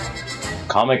Comics,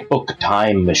 Comic Book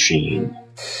Time Machine,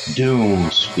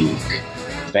 Doom Speak,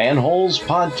 Fanholes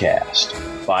Podcast,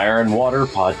 Fire and Water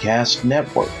Podcast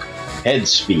Network, Head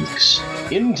Speaks,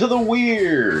 Into the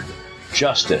Weird,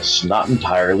 Justice, Not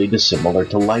Entirely Dissimilar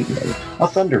to Lightning, a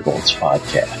Thunderbolts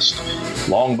podcast,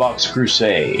 Longbox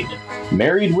Crusade,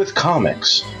 Married with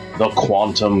Comics, The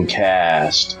Quantum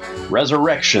Cast,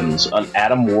 Resurrections, an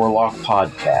Adam Warlock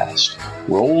podcast,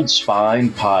 Rolled Spine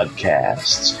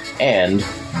Podcasts, and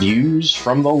Views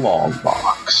from the Long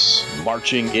Box.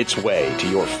 Marching its way to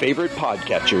your favorite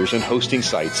podcatchers and hosting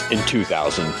sites in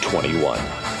 2021.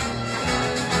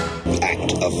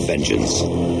 Act of Vengeance,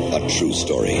 a true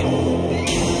story.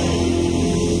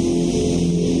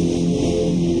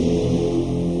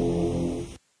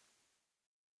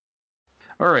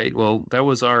 All right, well, that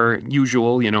was our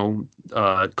usual,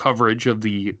 coverage of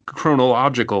the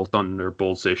chronological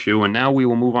Thunderbolts issue, and now we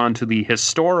will move on to the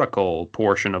historical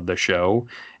portion of the show.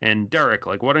 And Derek,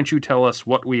 why don't you tell us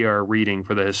what we are reading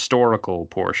for the historical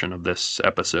portion of this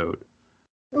episode?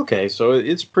 Okay, so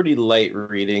it's pretty light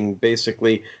reading.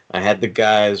 Basically, I had the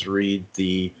guys read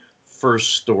the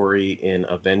first story in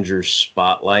Avengers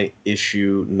Spotlight,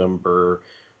 issue number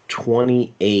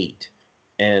 28,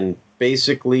 and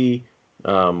basically...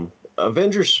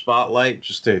 Avengers Spotlight,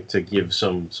 just to give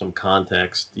some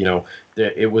context,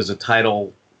 it was a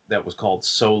title that was called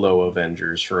Solo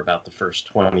Avengers for about the first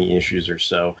 20 issues or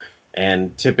so,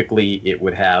 and typically it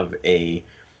would have a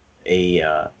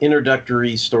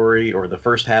introductory story, or the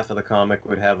first half of the comic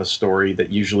would have a story that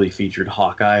usually featured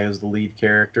Hawkeye as the lead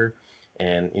character.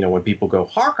 And, when people go,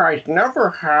 Hawkeye's never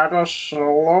had a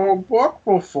solo book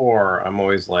before, I'm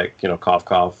always like, cough,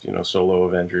 cough, Solo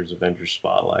Avengers, Avengers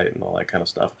Spotlight, and all that kind of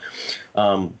stuff.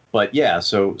 But yeah,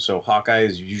 so Hawkeye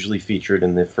is usually featured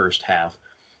in the first half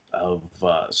of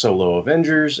Solo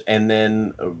Avengers. And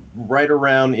then right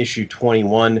around issue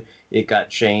 21, it got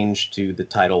changed to the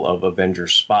title of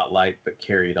Avengers Spotlight, but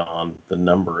carried on the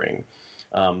numbering.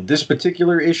 This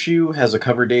particular issue has a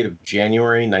cover date of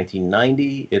January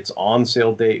 1990. Its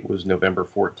on-sale date was November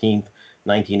 14th,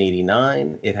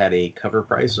 1989. It had a cover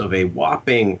price of a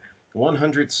whopping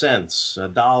 100 cents,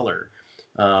 $1.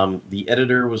 The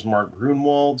editor was Mark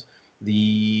Grunwald.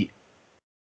 The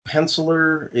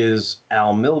penciler is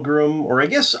Al Milgrom, or I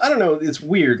don't know, it's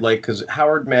weird, because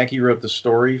Howard Mackey wrote the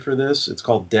story for this. It's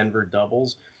called Denver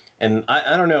Doubles. And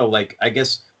I don't know, I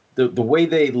guess... The way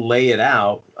they lay it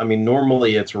out,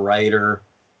 normally it's writer,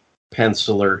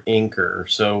 penciler, inker.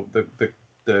 So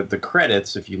the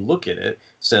credits, if you look at it,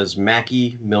 says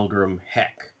Mackey, Milgrom,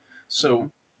 Heck.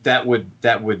 So that would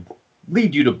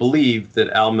lead you to believe that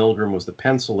Al Milgrom was the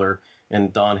penciler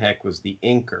and Don Heck was the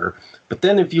inker. But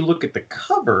then if you look at the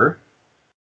cover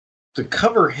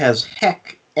has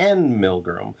Heck and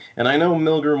Milgrom. And I know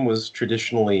Milgrom was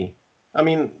traditionally... I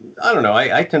don't know.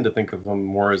 I tend to think of him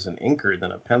more as an inker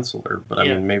than a penciler, but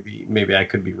maybe I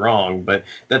could be wrong. But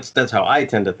that's how I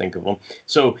tend to think of him.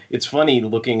 So it's funny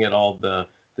looking at all the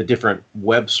different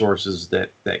web sources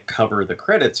that cover the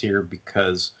credits here,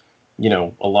 because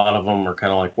a lot of them are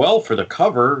kind of like, well, for the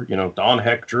cover, Don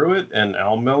Heck drew it and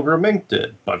Al Milgrom inked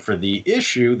it, but for the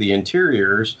issue, the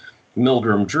interiors,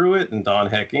 Milgrom drew it and Don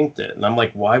Heck inked it, and I'm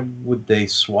like, why would they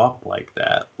swap like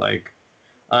that?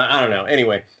 I don't know.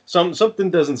 Anyway, something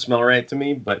doesn't smell right to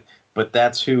me, but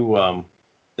that's who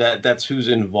that's who's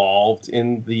involved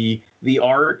in the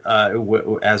art,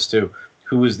 as to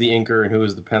who is the inker and who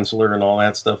is the penciler and all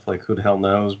that stuff. Who the hell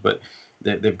knows? But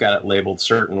they've got it labeled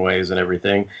certain ways and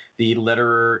everything. The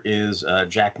letterer is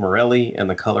Jack Morelli, and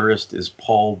the colorist is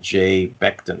Paul J.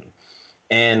 Becton.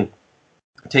 And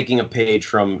taking a page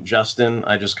from Justin,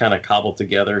 I just kind of cobbled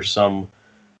together some.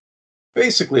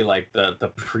 Basically,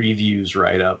 the previews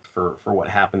write-up for what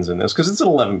happens in this, because it's an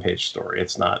 11-page story.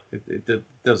 It's not, it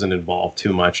doesn't involve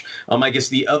too much. I guess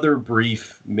the other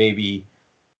brief maybe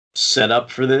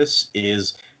setup for this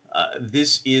is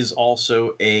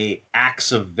also a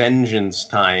Acts of Vengeance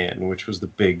tie-in, which was the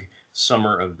big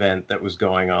summer event that was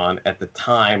going on at the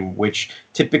time, which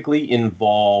typically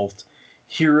involved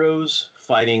heroes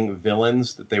fighting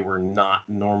villains that they were not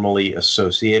normally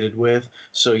associated with.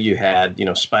 So you had,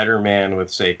 Spider-Man with,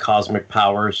 say, cosmic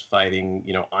powers fighting,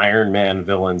 Iron Man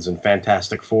villains and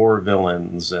Fantastic Four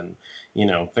villains and,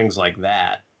 things like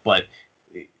that. But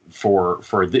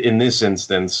in this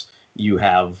instance, you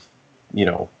have,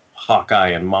 Hawkeye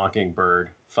and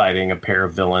Mockingbird fighting a pair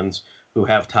of villains who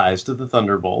have ties to the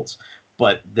Thunderbolts,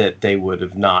 but that they would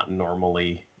have not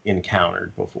normally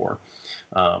encountered before.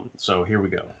 So here we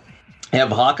go. Have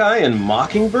Hawkeye and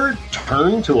Mockingbird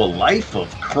turn to a life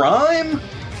of crime?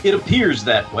 It appears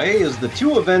that way as the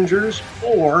two Avengers,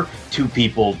 or two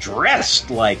people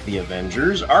dressed like the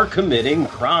Avengers, are committing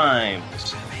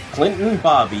crimes. Clint and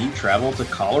Bobby travel to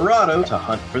Colorado to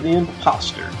hunt for the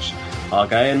imposters.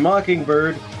 Hawkeye and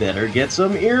Mockingbird better get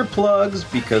some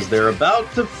earplugs because they're about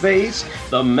to face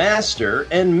the master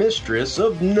and mistress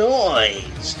of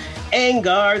noise,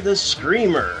 Angar the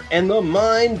Screamer, and the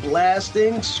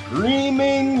mind-blasting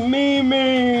Screaming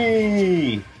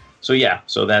Mimi.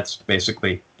 So that's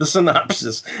basically the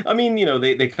synopsis. I mean,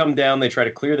 they come down, they try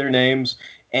to clear their names,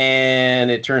 and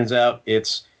it turns out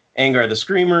it's Angar the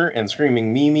Screamer and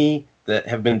Screaming Mimi that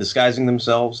have been disguising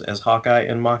themselves as Hawkeye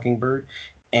and Mockingbird.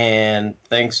 And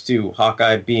thanks to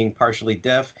Hawkeye being partially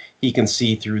deaf, he can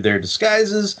see through their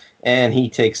disguises, and he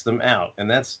takes them out.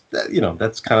 And that's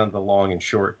kind of the long and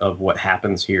short of what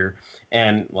happens here.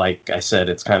 And like I said,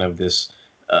 it's kind of this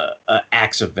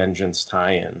Acts of Vengeance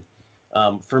tie-in.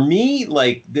 For me,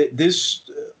 like this,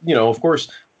 of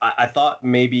course, I thought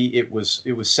maybe it was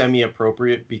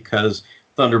semi-appropriate because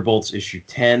Thunderbolts issue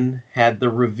 10 had the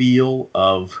reveal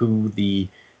of who the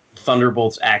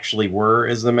Thunderbolts actually were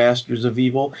as the Masters of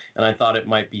Evil, and I thought it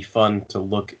might be fun to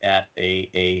look at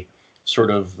a sort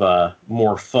of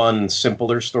more fun,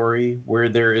 simpler story where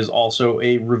there is also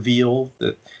a reveal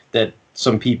that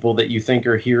some people that you think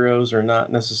are heroes are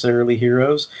not necessarily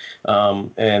heroes,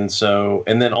 and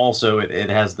then also it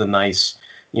has the nice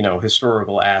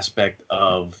historical aspect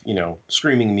of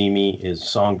Screaming Mimi is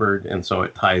Songbird, and so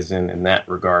it ties in that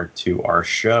regard to our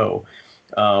show.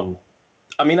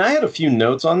 I mean, I had a few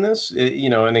notes on this,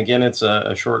 and again, it's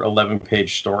a short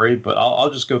 11-page story, but I'll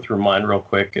just go through mine real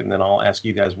quick, and then I'll ask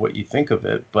you guys what you think of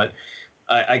it. But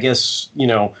I guess,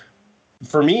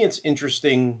 for me, it's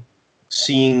interesting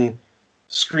seeing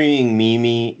Screaming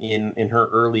Mimi in her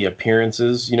early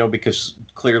appearances, because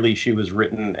clearly she was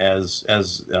written as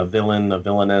a villain, a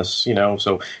villainess,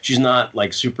 so she's not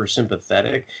like super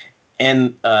sympathetic.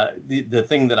 And the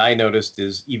thing that I noticed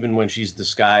is even when she's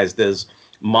disguised as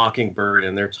Mockingbird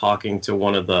and they're talking to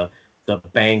one of the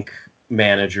bank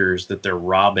managers that they're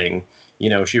robbing,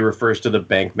 she refers to the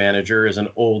bank manager as an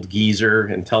old geezer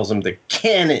and tells him to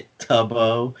can it,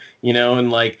 Tubbo,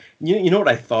 and like, you know what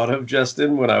I thought of,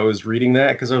 Justin, when I was reading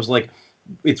that? Because I was like,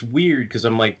 it's weird because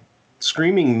I'm like,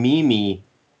 Screaming Mimi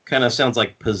kind of sounds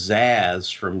like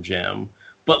Pizzazz from Gem,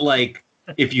 but like,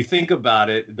 if you think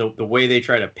about it, the way they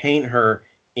try to paint her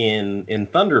in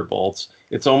Thunderbolts,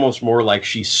 it's almost more like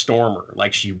she's Stormer,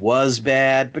 like she was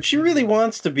bad, but she really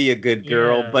wants to be a good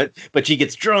girl, but she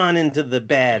gets drawn into the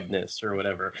badness or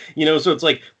whatever, so it's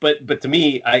like, but to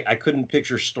me, I couldn't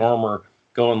picture Stormer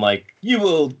going like, you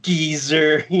old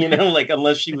geezer, like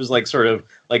unless she was like sort of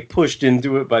like pushed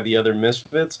into it by the other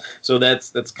misfits. So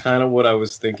that's kind of what I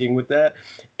was thinking with that.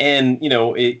 And,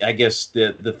 I guess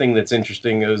the thing that's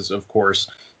interesting is, of course,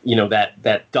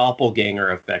 that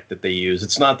doppelganger effect that they use.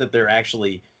 It's not that they're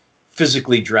actually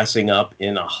physically dressing up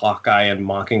in a Hawkeye and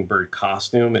Mockingbird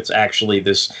costume. It's actually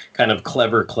this kind of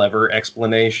clever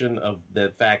explanation of the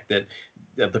fact that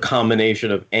the combination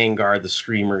of Angar the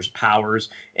Screamer's powers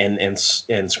and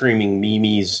Screaming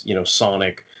Mimi's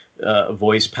sonic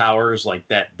voice powers, like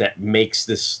that makes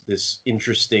this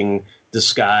interesting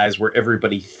disguise where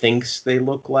everybody thinks they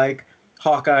look like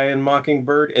Hawkeye and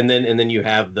Mockingbird, and then you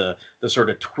have the sort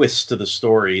of twist to the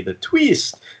story, the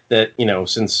twist that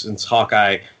since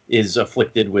Hawkeye is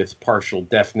afflicted with partial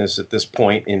deafness at this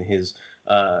point in his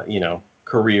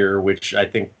career, which I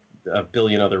think a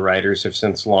billion other writers have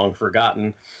since long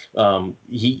forgotten,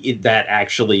 that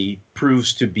actually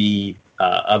proves to be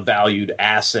a valued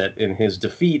asset in his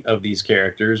defeat of these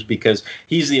characters, because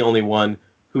he's the only one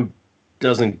who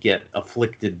doesn't get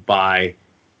afflicted by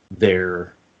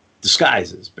their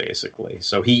disguises, basically.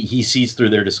 So he sees through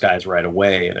their disguise right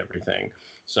away and everything.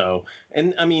 So,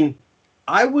 and I mean,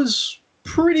 I was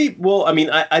pretty well. I mean,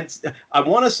 I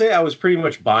want to say I was pretty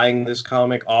much buying this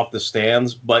comic off the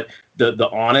stands, but the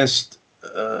honest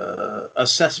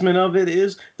assessment of it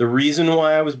is the reason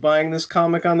why I was buying this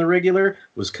comic on the regular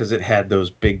was because it had those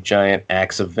big giant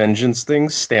Acts of Vengeance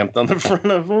things stamped on the front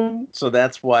of them. So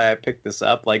that's why I picked this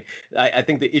up. Like, I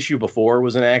think the issue before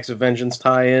was an Acts of Vengeance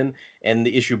tie-in, and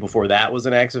the issue before that was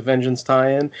an Acts of Vengeance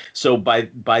tie-in. So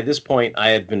by this point, I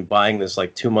had been buying this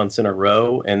like 2 months in a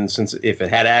row, and since if it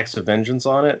had Acts of Vengeance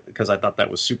on it, because I thought that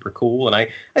was super cool, and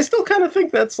I still kind of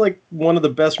think that's like one of the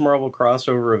best Marvel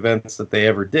crossover events that they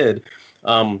ever did.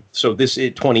 So this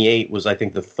 28 was, I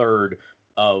think, the third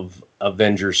of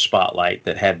Avengers Spotlight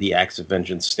that had the Acts of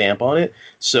Vengeance stamp on it.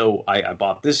 So I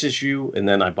bought this issue, and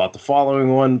then I bought the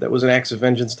following one that was an Acts of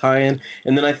Vengeance tie-in.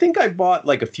 And then I think I bought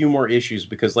like a few more issues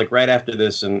because like right after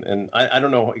this, and I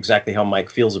don't know exactly how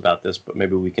Mike feels about this, but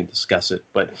maybe we can discuss it.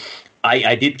 But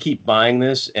I did keep buying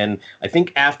this, and I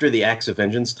think after the Acts of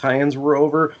Vengeance tie-ins were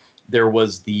over, there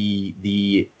was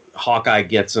the Hawkeye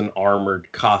gets an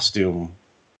armored costume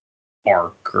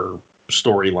arc or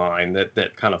storyline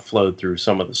that kind of flowed through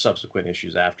some of the subsequent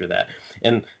issues after that.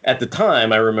 And at the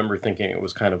time, I remember thinking it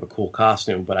was kind of a cool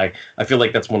costume, but I feel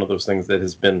like that's one of those things that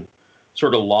has been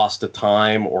sort of lost to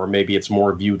time, or maybe it's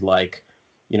more viewed like,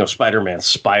 you know, Spider-Man's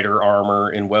spider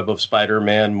armor in Web of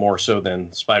Spider-Man more so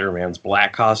than Spider-Man's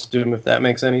black costume, if that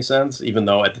makes any sense. Even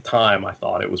though at the time I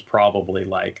thought it was probably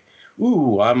like,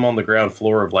 ooh, I'm on the ground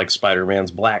floor of like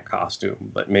Spider-Man's black costume.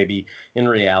 But maybe in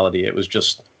reality it was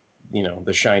just, you know,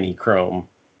 the shiny chrome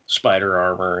spider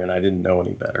armor, and I didn't know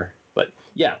any better. But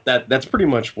yeah, that's pretty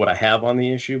much what I have on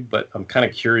the issue. But I'm kind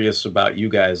of curious about you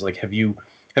guys. Like, have you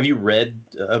read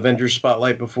Avengers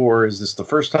Spotlight before? Is this the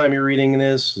first time you're reading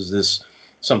this? Is this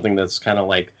something that's kind of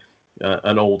like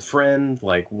an old friend?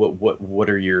 Like, what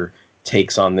are your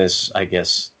takes on this, I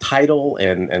guess, title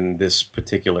and this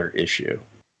particular issue?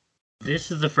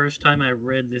 This is the first time I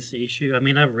read this issue. I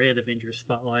mean, I've read Avengers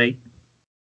Spotlight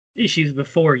issues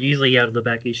before, usually out of the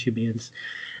back issue bins.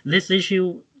 This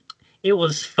issue, it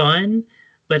was fun,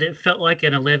 but it felt like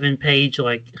an 11-page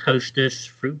like Hostess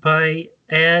fruit pie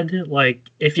ad. Like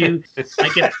if you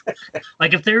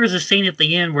if there was a scene at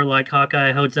the end where like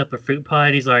Hawkeye holds up a fruit pie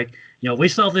and he's like, you know, we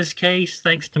solved this case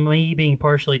thanks to me being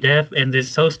partially deaf and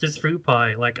this Hostess fruit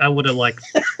pie. Like I would have like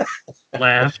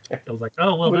laughed. I was like,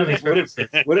 oh well, that makes perfect sense.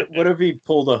 What if he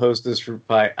pulled a Hostess fruit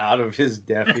pie out of his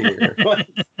deaf ear?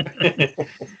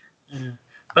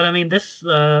 But I mean, this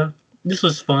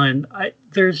was fun. I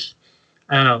don't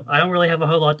know. I don't really have a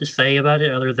whole lot to say about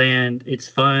it other than it's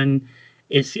fun.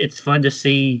 It's fun to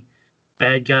see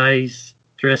bad guys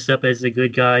dress up as the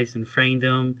good guys and frame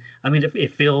them. I mean,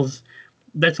 it feels.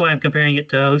 That's why I'm comparing it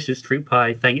to Hostess fruit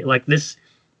pie thing. Like this,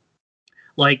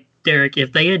 like Derek,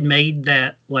 if they had made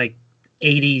that like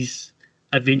 80s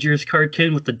Avengers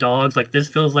cartoon with the dogs, like this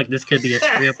feels like this could be a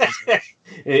strip.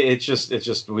 It's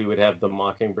just we would have the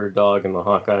Mockingbird dog and the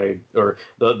Hawkeye, or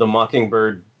the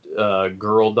Mockingbird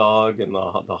girl dog and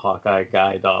the Hawkeye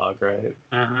guy dog, right?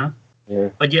 Yeah.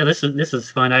 But yeah, this is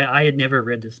fun. I had never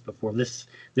read this before. This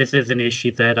is an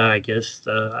issue that I guess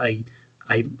I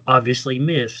obviously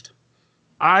missed.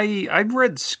 I've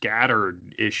read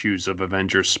scattered issues of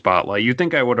Avengers Spotlight. You'd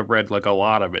think I would have read like a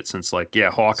lot of it since, like,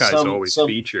 yeah, Hawkeye's always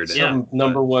featured.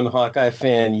 Number one Hawkeye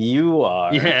fan you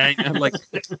are. Yeah, like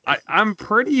I'm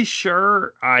pretty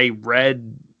sure I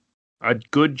read a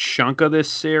good chunk of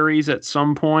this series at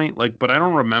some point, like, but I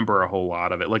don't remember a whole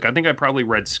lot of it. Like, I think I probably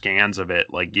read scans of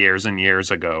it like years and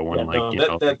years ago when,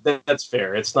 that's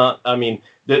fair. It's not. I mean,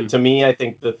 to me, I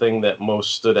think the thing that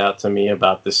most stood out to me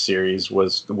about this series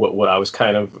was what I was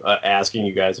kind of asking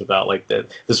you guys about, like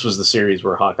that this was the series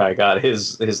where Hawkeye got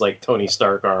his like Tony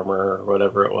Stark armor or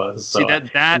whatever it was. So, see,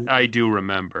 that I do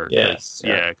remember. Yes,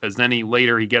 because then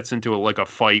he gets into a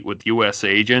fight with U.S.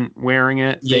 Agent wearing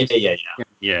it.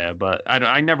 Yeah, but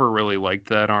I never really liked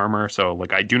that armor, so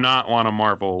like I do not want a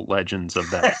Marvel Legends of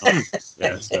that.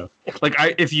 So like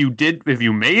if you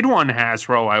made one,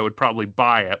 Hasbro, I would probably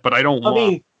buy it, but I don't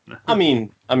want. I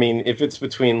mean, if it's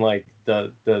between like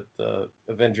the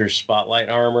Avengers Spotlight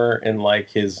armor and like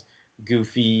his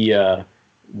goofy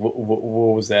what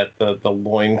was that, the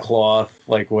loincloth,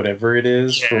 like whatever it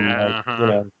is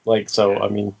from like, so I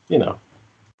mean, you know,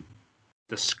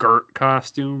 the skirt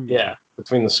costume. Yeah.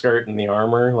 Between the skirt and the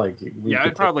armor, like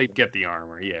I'd probably get the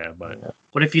armor. Yeah, but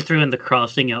what if you threw in the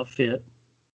crossing outfit?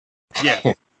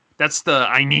 Yeah, that's the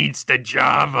I needs the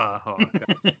Java.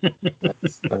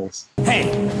 That's nice. Hey,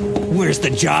 where's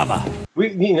the Java?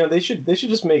 They should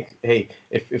just make. Hey,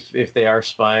 if they are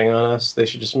spying on us, they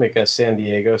should just make a San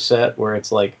Diego set where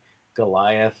it's like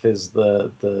Goliath is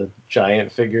the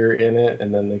giant figure in it,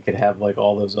 and then they could have like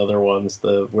all those other ones,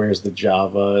 the where's the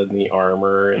Java and the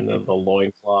armor and the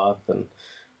loincloth and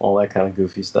all that kind of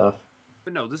goofy stuff.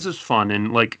 But no, this is fun,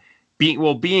 and like being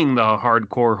the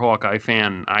hardcore Hawkeye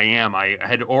fan I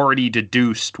had already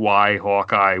deduced why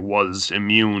Hawkeye was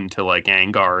immune to like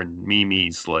Angar and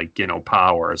Mimi's like, you know,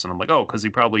 powers, and I'm like, oh, because he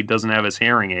probably doesn't have his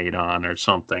hearing aid on or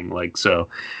something. Like, so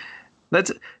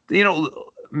that's, you know,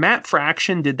 Matt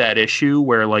Fraction did that issue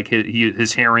where like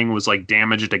his hearing was like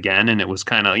damaged again, and it was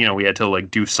kind of, you know, we had to like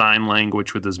do sign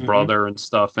language with his brother and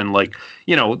stuff, and like,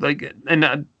 you know, like,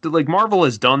 and like Marvel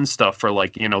has done stuff for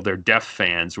like, you know, their deaf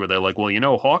fans where they're like, well, you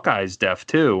know, Hawkeye's deaf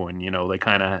too, and you know, they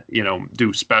kind of, you know,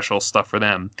 do special stuff for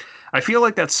them. I feel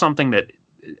like that's something that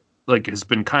like has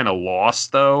been kind of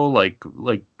lost though, like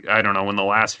I don't know, in the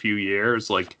last few years,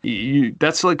 like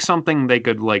that's like something they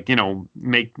could like, you know,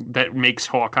 makes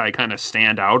Hawkeye kind of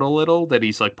stand out a little, that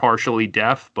he's like partially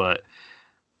deaf. But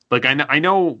like I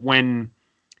know when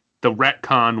the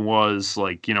retcon was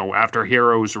like, you know, after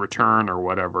Heroes Return or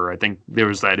whatever, I think there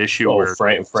was that issue where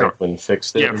Franklin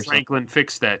fixed it. Yeah, Franklin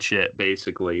fixed that shit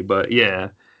basically. But yeah,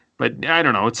 but I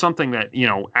don't know, it's something that, you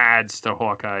know, adds to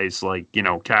Hawkeye's like, you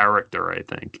know, character, I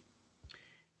think.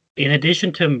 In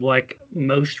addition to like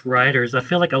most writers, I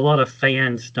feel like a lot of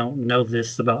fans don't know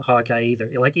this about Hawkeye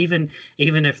either. Like even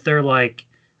if they're like,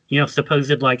 you know,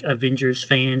 supposed like Avengers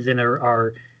fans and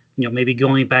are you know, maybe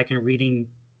going back and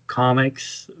reading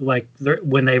comics, like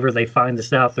whenever they find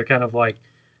this out, they're kind of like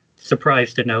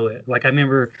surprised to know it. Like I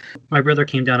remember my brother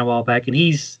came down a while back, and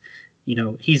he's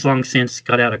long since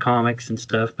got out of comics and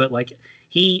stuff, but like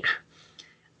he'll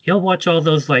watch all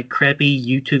those like crappy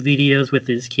YouTube videos with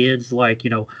his kids, like, you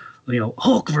know,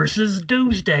 Hulk versus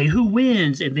Doomsday, who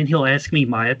wins? And then he'll ask me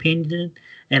my opinion,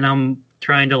 and I'm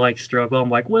trying to like struggle. I'm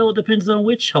like, well, it depends on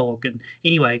which Hulk. And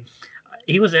anyway,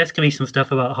 he was asking me some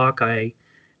stuff about Hawkeye,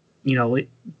 you know,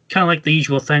 kind of like the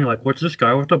usual thing, like, what's this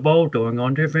guy with the bow doing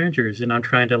on the Avengers? And I'm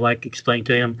trying to like explain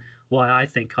to him why I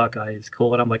think Hawkeye is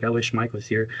cool. And I'm like, I wish Mike was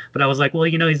here. But I was like, well,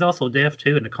 you know, he's also deaf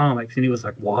too in the comics. And he was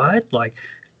like, what? Like,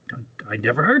 I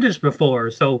never heard this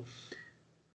before. So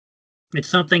it's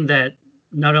something that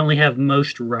not only have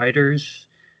most writers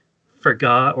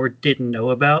forgot or didn't know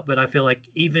about, but I feel like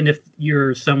even if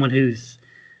you're someone who's,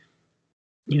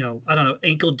 you know, I don't know,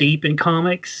 ankle deep in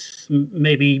comics,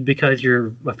 maybe because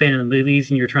you're a fan of the movies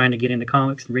and you're trying to get into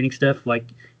comics and reading stuff, like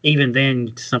even then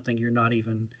it's something you're not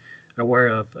even aware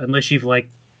of unless you've like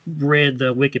read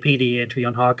the Wikipedia entry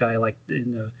on Hawkeye, like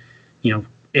in the, you know,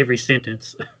 every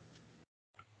sentence.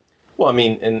 Well, I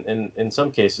mean, in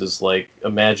some cases, like,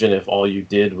 imagine if all you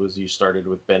did was you started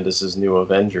with Bendis's New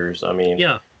Avengers. I mean,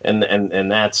 yeah, and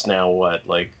that's now what,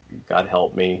 like, God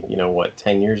help me, you know, what,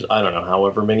 10 years? I don't know,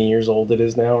 however many years old it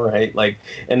is now, right? Like,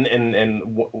 and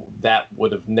that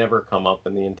would have never come up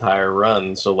in the entire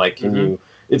run. So, like, can you?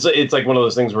 It's like one of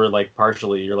those things where, like,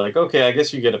 partially you're like, okay, I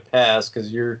guess you get a pass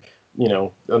because you're, you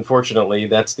know, unfortunately,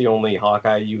 that's the only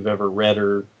Hawkeye you've ever read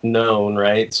or known,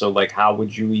 right? So, like, how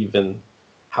would you even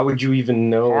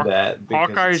know that? Because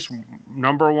Hawkeye's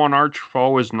number one arch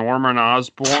foe is Norman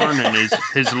Osborn, and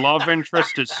his love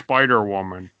interest is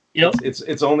Spider-Woman. Yep.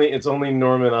 It's only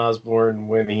Norman Osborn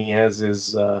when he has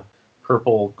his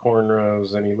purple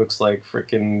cornrows and he looks like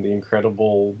frickin' the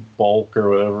Incredible Bulk or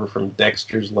whatever from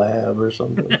Dexter's Lab or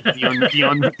something.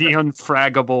 the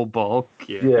unfraggable Bulk.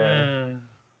 Yeah.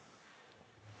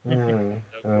 The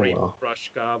great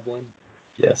Crush Goblin.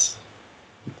 Yes.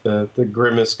 The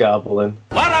Grimace Goblin.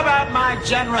 What about my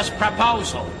generous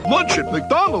proposal? Lunch at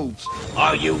McDonald's.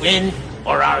 Are you in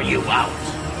or are you out?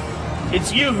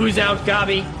 It's you who's out,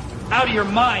 Gobby. Out of your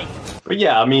mind. But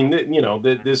yeah, I mean, you know,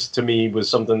 this to me was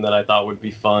something that I thought would be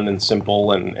fun and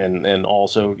simple and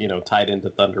also, you know, tied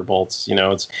into Thunderbolts. You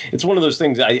know, it's one of those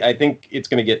things. I think it's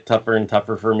going to get tougher and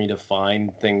tougher for me to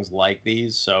find things like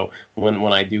these. So when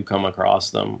I do come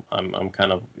across them, I'm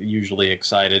kind of usually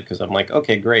excited because I'm like,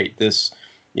 okay, great. This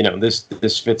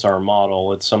fits our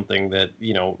model. It's something that,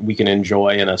 you know, we can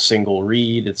enjoy in a single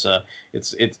read. It's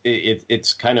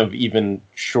kind of even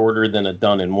shorter than a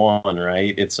done in one,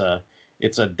 right? It's a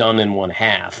done in one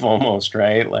half almost,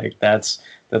 right? Like that's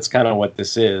kind of what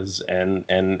this is, and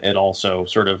it also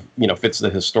sort of, you know, fits the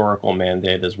historical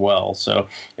mandate as well. So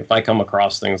if I come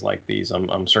across things like these,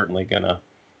 I'm certainly gonna,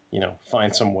 you know,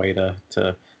 find some way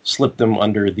to slip them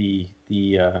under the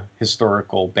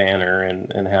historical banner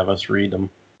and have us read them.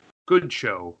 Good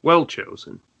show, well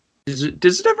chosen. Does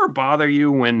it ever bother you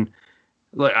when,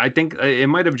 like, I think it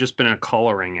might have just been a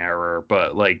coloring error,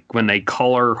 but like when they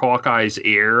color Hawkeye's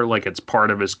ear like it's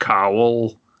part of his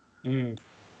cowl?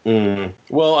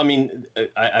 Well, I mean,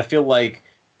 I feel like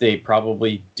they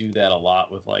probably do that a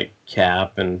lot with like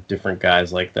Cap and different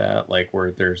guys like that, like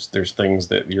where there's things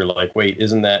that you're like, wait,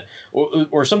 isn't that,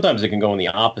 or sometimes it can go in the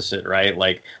opposite, right?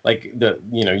 Like the,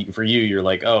 you know, for you, you're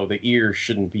like, oh, the ear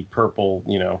shouldn't be purple,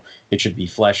 you know, it should be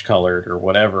flesh colored or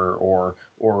whatever, or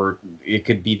it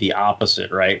could be the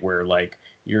opposite, right? Where like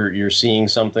you're seeing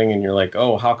something and you're like,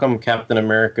 oh, how come Captain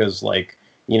America's like,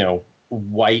 you know,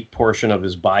 white portion of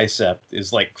his bicep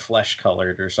is like flesh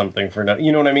colored or something for no, you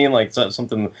know what I mean? Like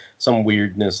some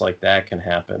weirdness like that can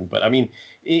happen. But I mean,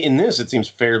 in this, it seems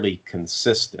fairly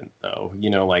consistent though, you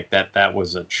know, like that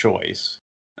was a choice.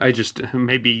 I just,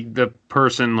 maybe the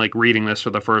person like reading this for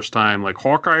the first time, like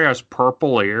Hawkeye has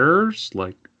purple ears.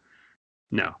 Like,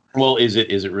 no. Well, is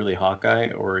it really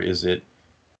Hawkeye or is it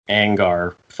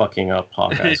Angar fucking up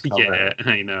Hawkeye's color? Yeah,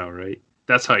 I know, right?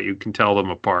 That's how you can tell them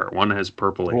apart. One has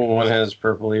purple ears. One has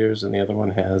purple ears, and the other one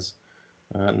has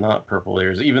not purple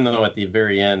ears. Even though at the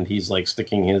very end he's like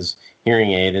sticking his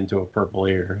hearing aid into a purple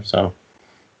ear. So,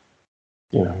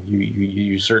 you know,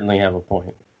 you certainly have a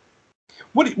point.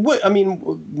 What I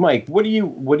mean, Mike? What do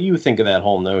you think of that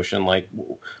whole notion? Like,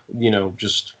 you know,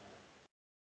 just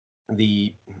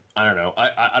the, I don't know.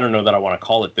 I don't know that I want to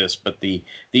call it this, but the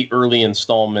early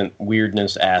installment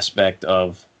weirdness aspect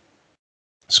of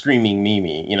Screaming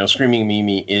Mimi. You know, Screaming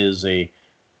Mimi is a,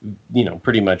 you know,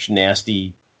 pretty much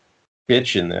nasty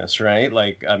bitch in this, right?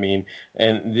 Like, I mean,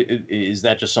 and is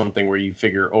that just something where you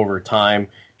figure over time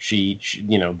she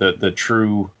you know, the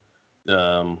true,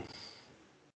 you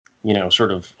know,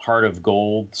 sort of heart of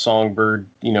gold songbird,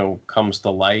 you know, comes to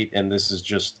light, and this is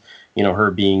just, you know,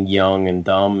 her being young and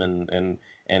dumb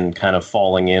and kind of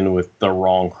falling in with the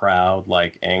wrong crowd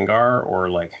like Angar, or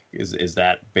like is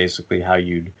that basically how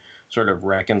you'd sort of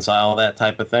reconcile that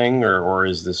type of thing, or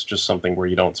is this just something where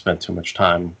you don't spend too much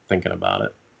time thinking about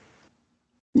it?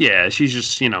 Yeah, she's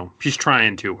just, you know, she's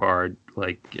trying too hard,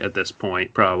 like, at this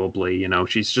point, probably, you know,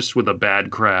 she's just with a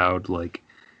bad crowd, like,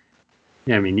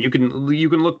 yeah, I mean, you can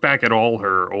look back at all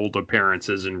her old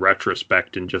appearances in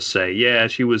retrospect and just say, yeah,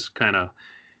 she was kind of,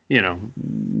 you know,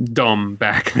 dumb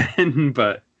back then,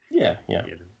 but... Yeah.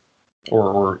 You know.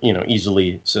 Or, you know,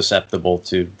 easily susceptible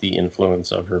to the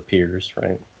influence of her peers,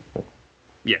 right?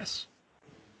 Yes.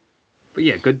 But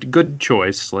yeah, good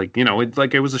choice. Like, you know,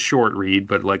 it was a short read,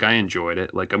 but like I enjoyed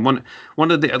it. Like I'm one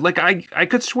of the, like I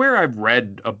could swear I've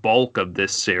read a bulk of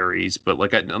this series, but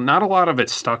like not a lot of it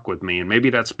stuck with me, and maybe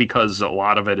that's because a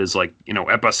lot of it is like, you know,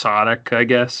 episodic, I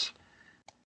guess.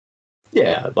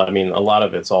 Yeah, I mean, a lot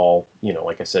of it's all, you know,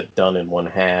 like I said, done in one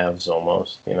halves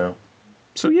almost, you know.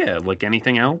 So yeah, like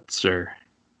anything else, or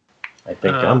I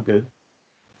think I'm good.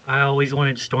 I always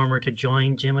wanted Stormer to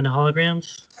join Jim and the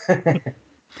Holograms.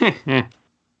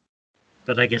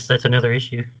 But I guess that's another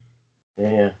issue.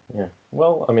 Yeah.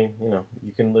 Well, I mean, you know,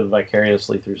 you can live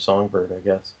vicariously through Songbird, I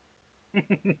guess.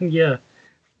 Yeah.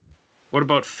 What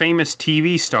about famous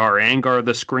TV star Angar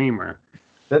the Screamer?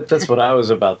 That's what I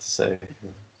was about to say.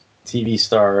 TV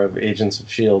star of Agents of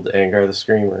S.H.I.E.L.D., Angar the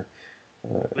Screamer.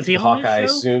 Was he on Hawkeye that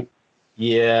show? soon?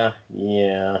 Yeah.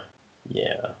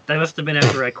 That must have been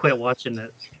after I quit watching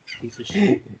that piece of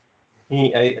shit.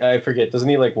 I forget. Doesn't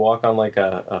he like walk on like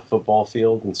a football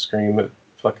field and scream at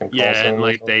fucking call Yeah, and center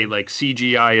like they like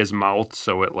CGI his mouth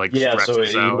so it like yeah,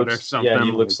 stretches so out looks, or something. Yeah,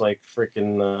 he looks like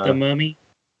freaking The Mummy?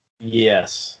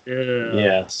 Yes.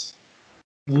 Yes.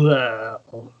 Wow.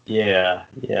 Yeah.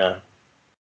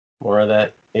 More of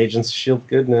that Agents of S.H.I.E.L.D.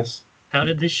 goodness. How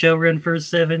did this show run for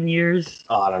 7 years?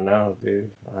 I don't know,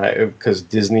 dude. Because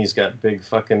Disney's got big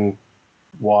fucking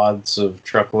wads of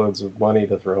truckloads of money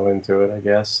to throw into it, I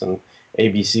guess, and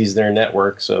ABC's their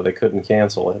network, so they couldn't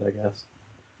cancel it, I guess.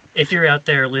 If you're out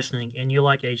there listening and you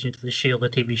like Agents of S.H.I.E.L.D.,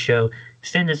 the TV show,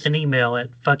 send us an email at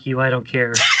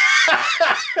fuckyouidon'tcare.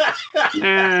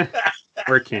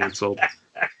 We're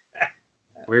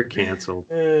canceled.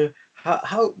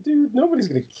 How, dude? Nobody's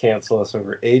gonna cancel us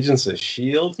over Agents of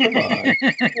S.H.I.E.L.D. Come on.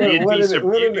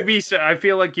 I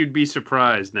feel like you'd be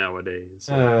surprised nowadays.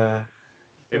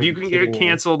 If you can get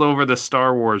canceled over the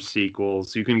Star Wars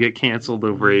sequels, you can get canceled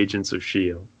over Agents of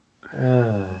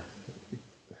S.H.I.E.L.D.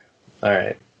 All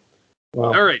right.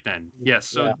 Well, all right then. Yes.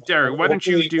 So, yeah. Derek, why don't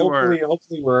you do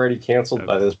hopefully we're already canceled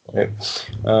by this point.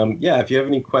 Yeah. If you have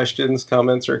any questions,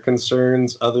 comments, or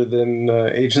concerns other than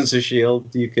Agents of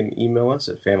S.H.I.E.L.D., you can email us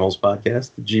at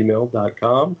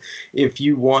fanholespodcast@gmail.com. If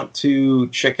you want to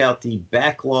check out the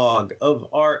backlog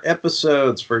of our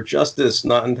episodes for Justice,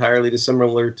 not entirely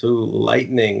dissimilar to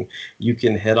Lightning, you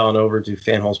can head on over to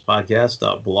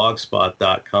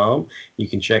fanholespodcast.blogspot.com. You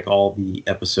can check all the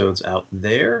episodes out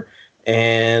there.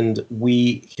 And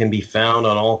we can be found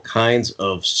on all kinds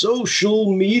of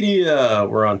social media.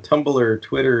 We're on Tumblr,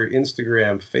 Twitter,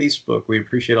 Instagram, Facebook. We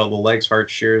appreciate all the likes,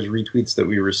 hearts, shares, retweets that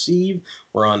we receive.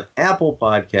 We're on Apple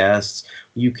Podcasts.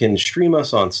 You can stream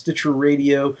us on Stitcher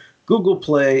Radio, Google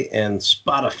Play, and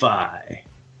Spotify.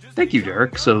 Thank you,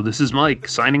 Derek. So this is Mike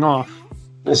signing off.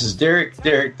 This is Derek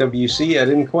WC. I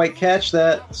didn't quite catch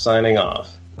that. Signing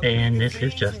off. And this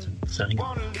is Justin signing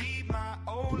off.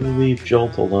 You leave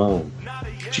Jolt alone.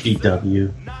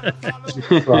 GW.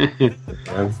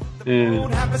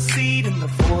 Won't have a seat in the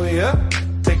foyer.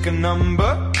 Take a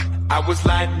number. I was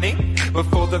lightning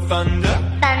before the thunder.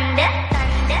 Thunder,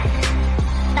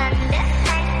 thunder, thunder,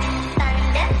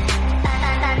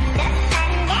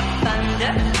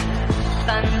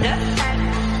 thunder,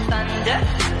 thunder, thunder,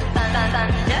 thunder,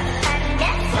 thunder,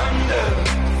 thunder,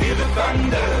 feel the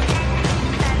thunder.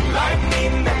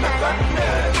 Lightning and the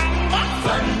thunder.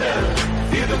 Thunder,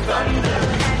 feel the thunder.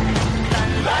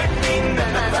 Lightning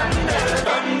and the thunder.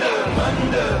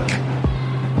 Thunder,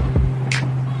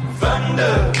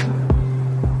 thunder.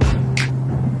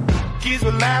 Kids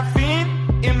were laughing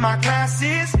in my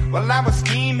classes while I was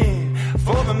scheming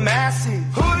for the masses.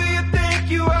 Who do you think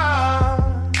you are?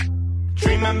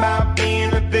 Dreaming about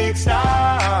being a big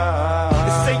star.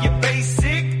 They say you're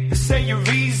basic, they say you're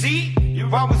easy.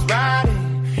 You're always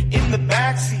riding in the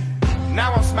backseat.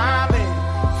 Now I'm smiling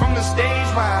from the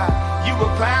stage while you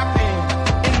were clapping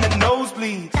in the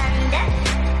nosebleeds. Thunder,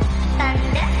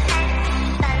 thunder,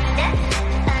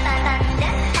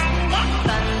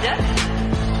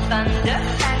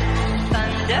 thunder, thunder,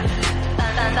 thunder,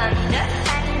 thunder, thunder,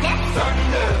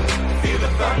 thunder, feel the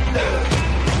thunder.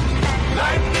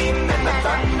 Lightning and the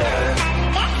thunder.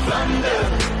 Thunder,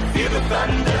 feel the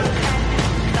thunder.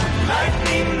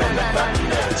 Lightning and the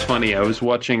thunder. It's funny. I was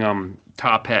watching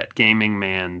Top Hat Gaming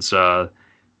Man's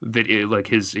video,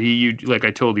 like like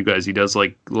I told you guys, he does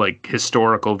like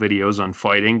historical videos on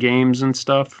fighting games and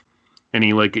stuff. And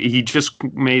he just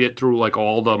made it through like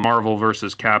all the Marvel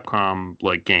versus Capcom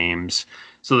like games.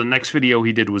 So the next video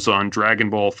he did was on Dragon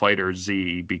Ball Fighter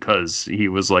Z, because he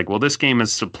was like, well, this game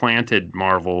has supplanted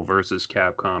Marvel versus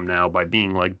Capcom now by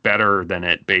being like better than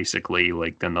it, basically,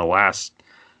 like than the last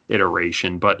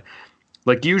iteration. But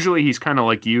like usually he's kind of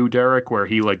like you, Derek, where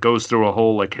he like goes through a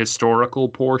whole like historical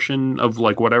portion of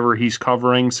like whatever he's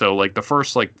covering. So like the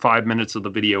first like 5 minutes of the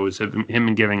video is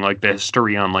him giving like the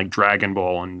history on like Dragon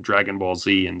Ball and Dragon Ball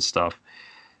Z and stuff.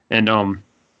 And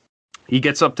he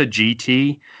gets up to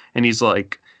GT and he's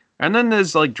like, and then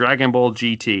there's like Dragon Ball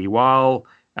GT. While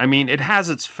I mean, it has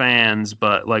its fans,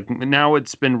 but like now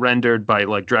it's been rendered by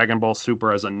like Dragon Ball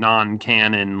Super as a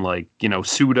non-canon, like, you know,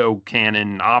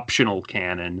 pseudo-canon, optional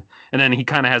canon. And then he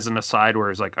kind of has an aside where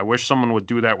he's like, I wish someone would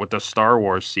do that with the Star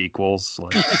Wars sequels.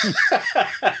 Like,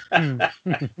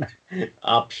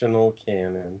 optional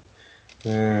canon.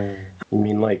 You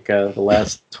mean like the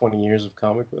last 20 years of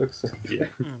comic books? Yeah.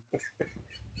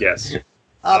 Yes.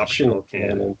 Optional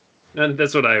canon. And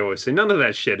that's what I always say. None of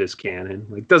that shit is canon.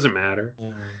 Like, doesn't matter.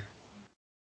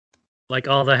 Like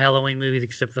all the Halloween movies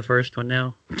except the first one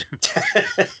now.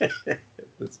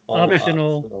 It's all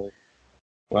optional.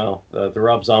 Well, the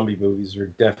Rob Zombie movies are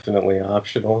definitely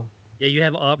optional. Yeah, you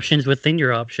have options within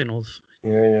your optionals.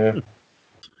 Yeah.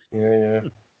 Yeah.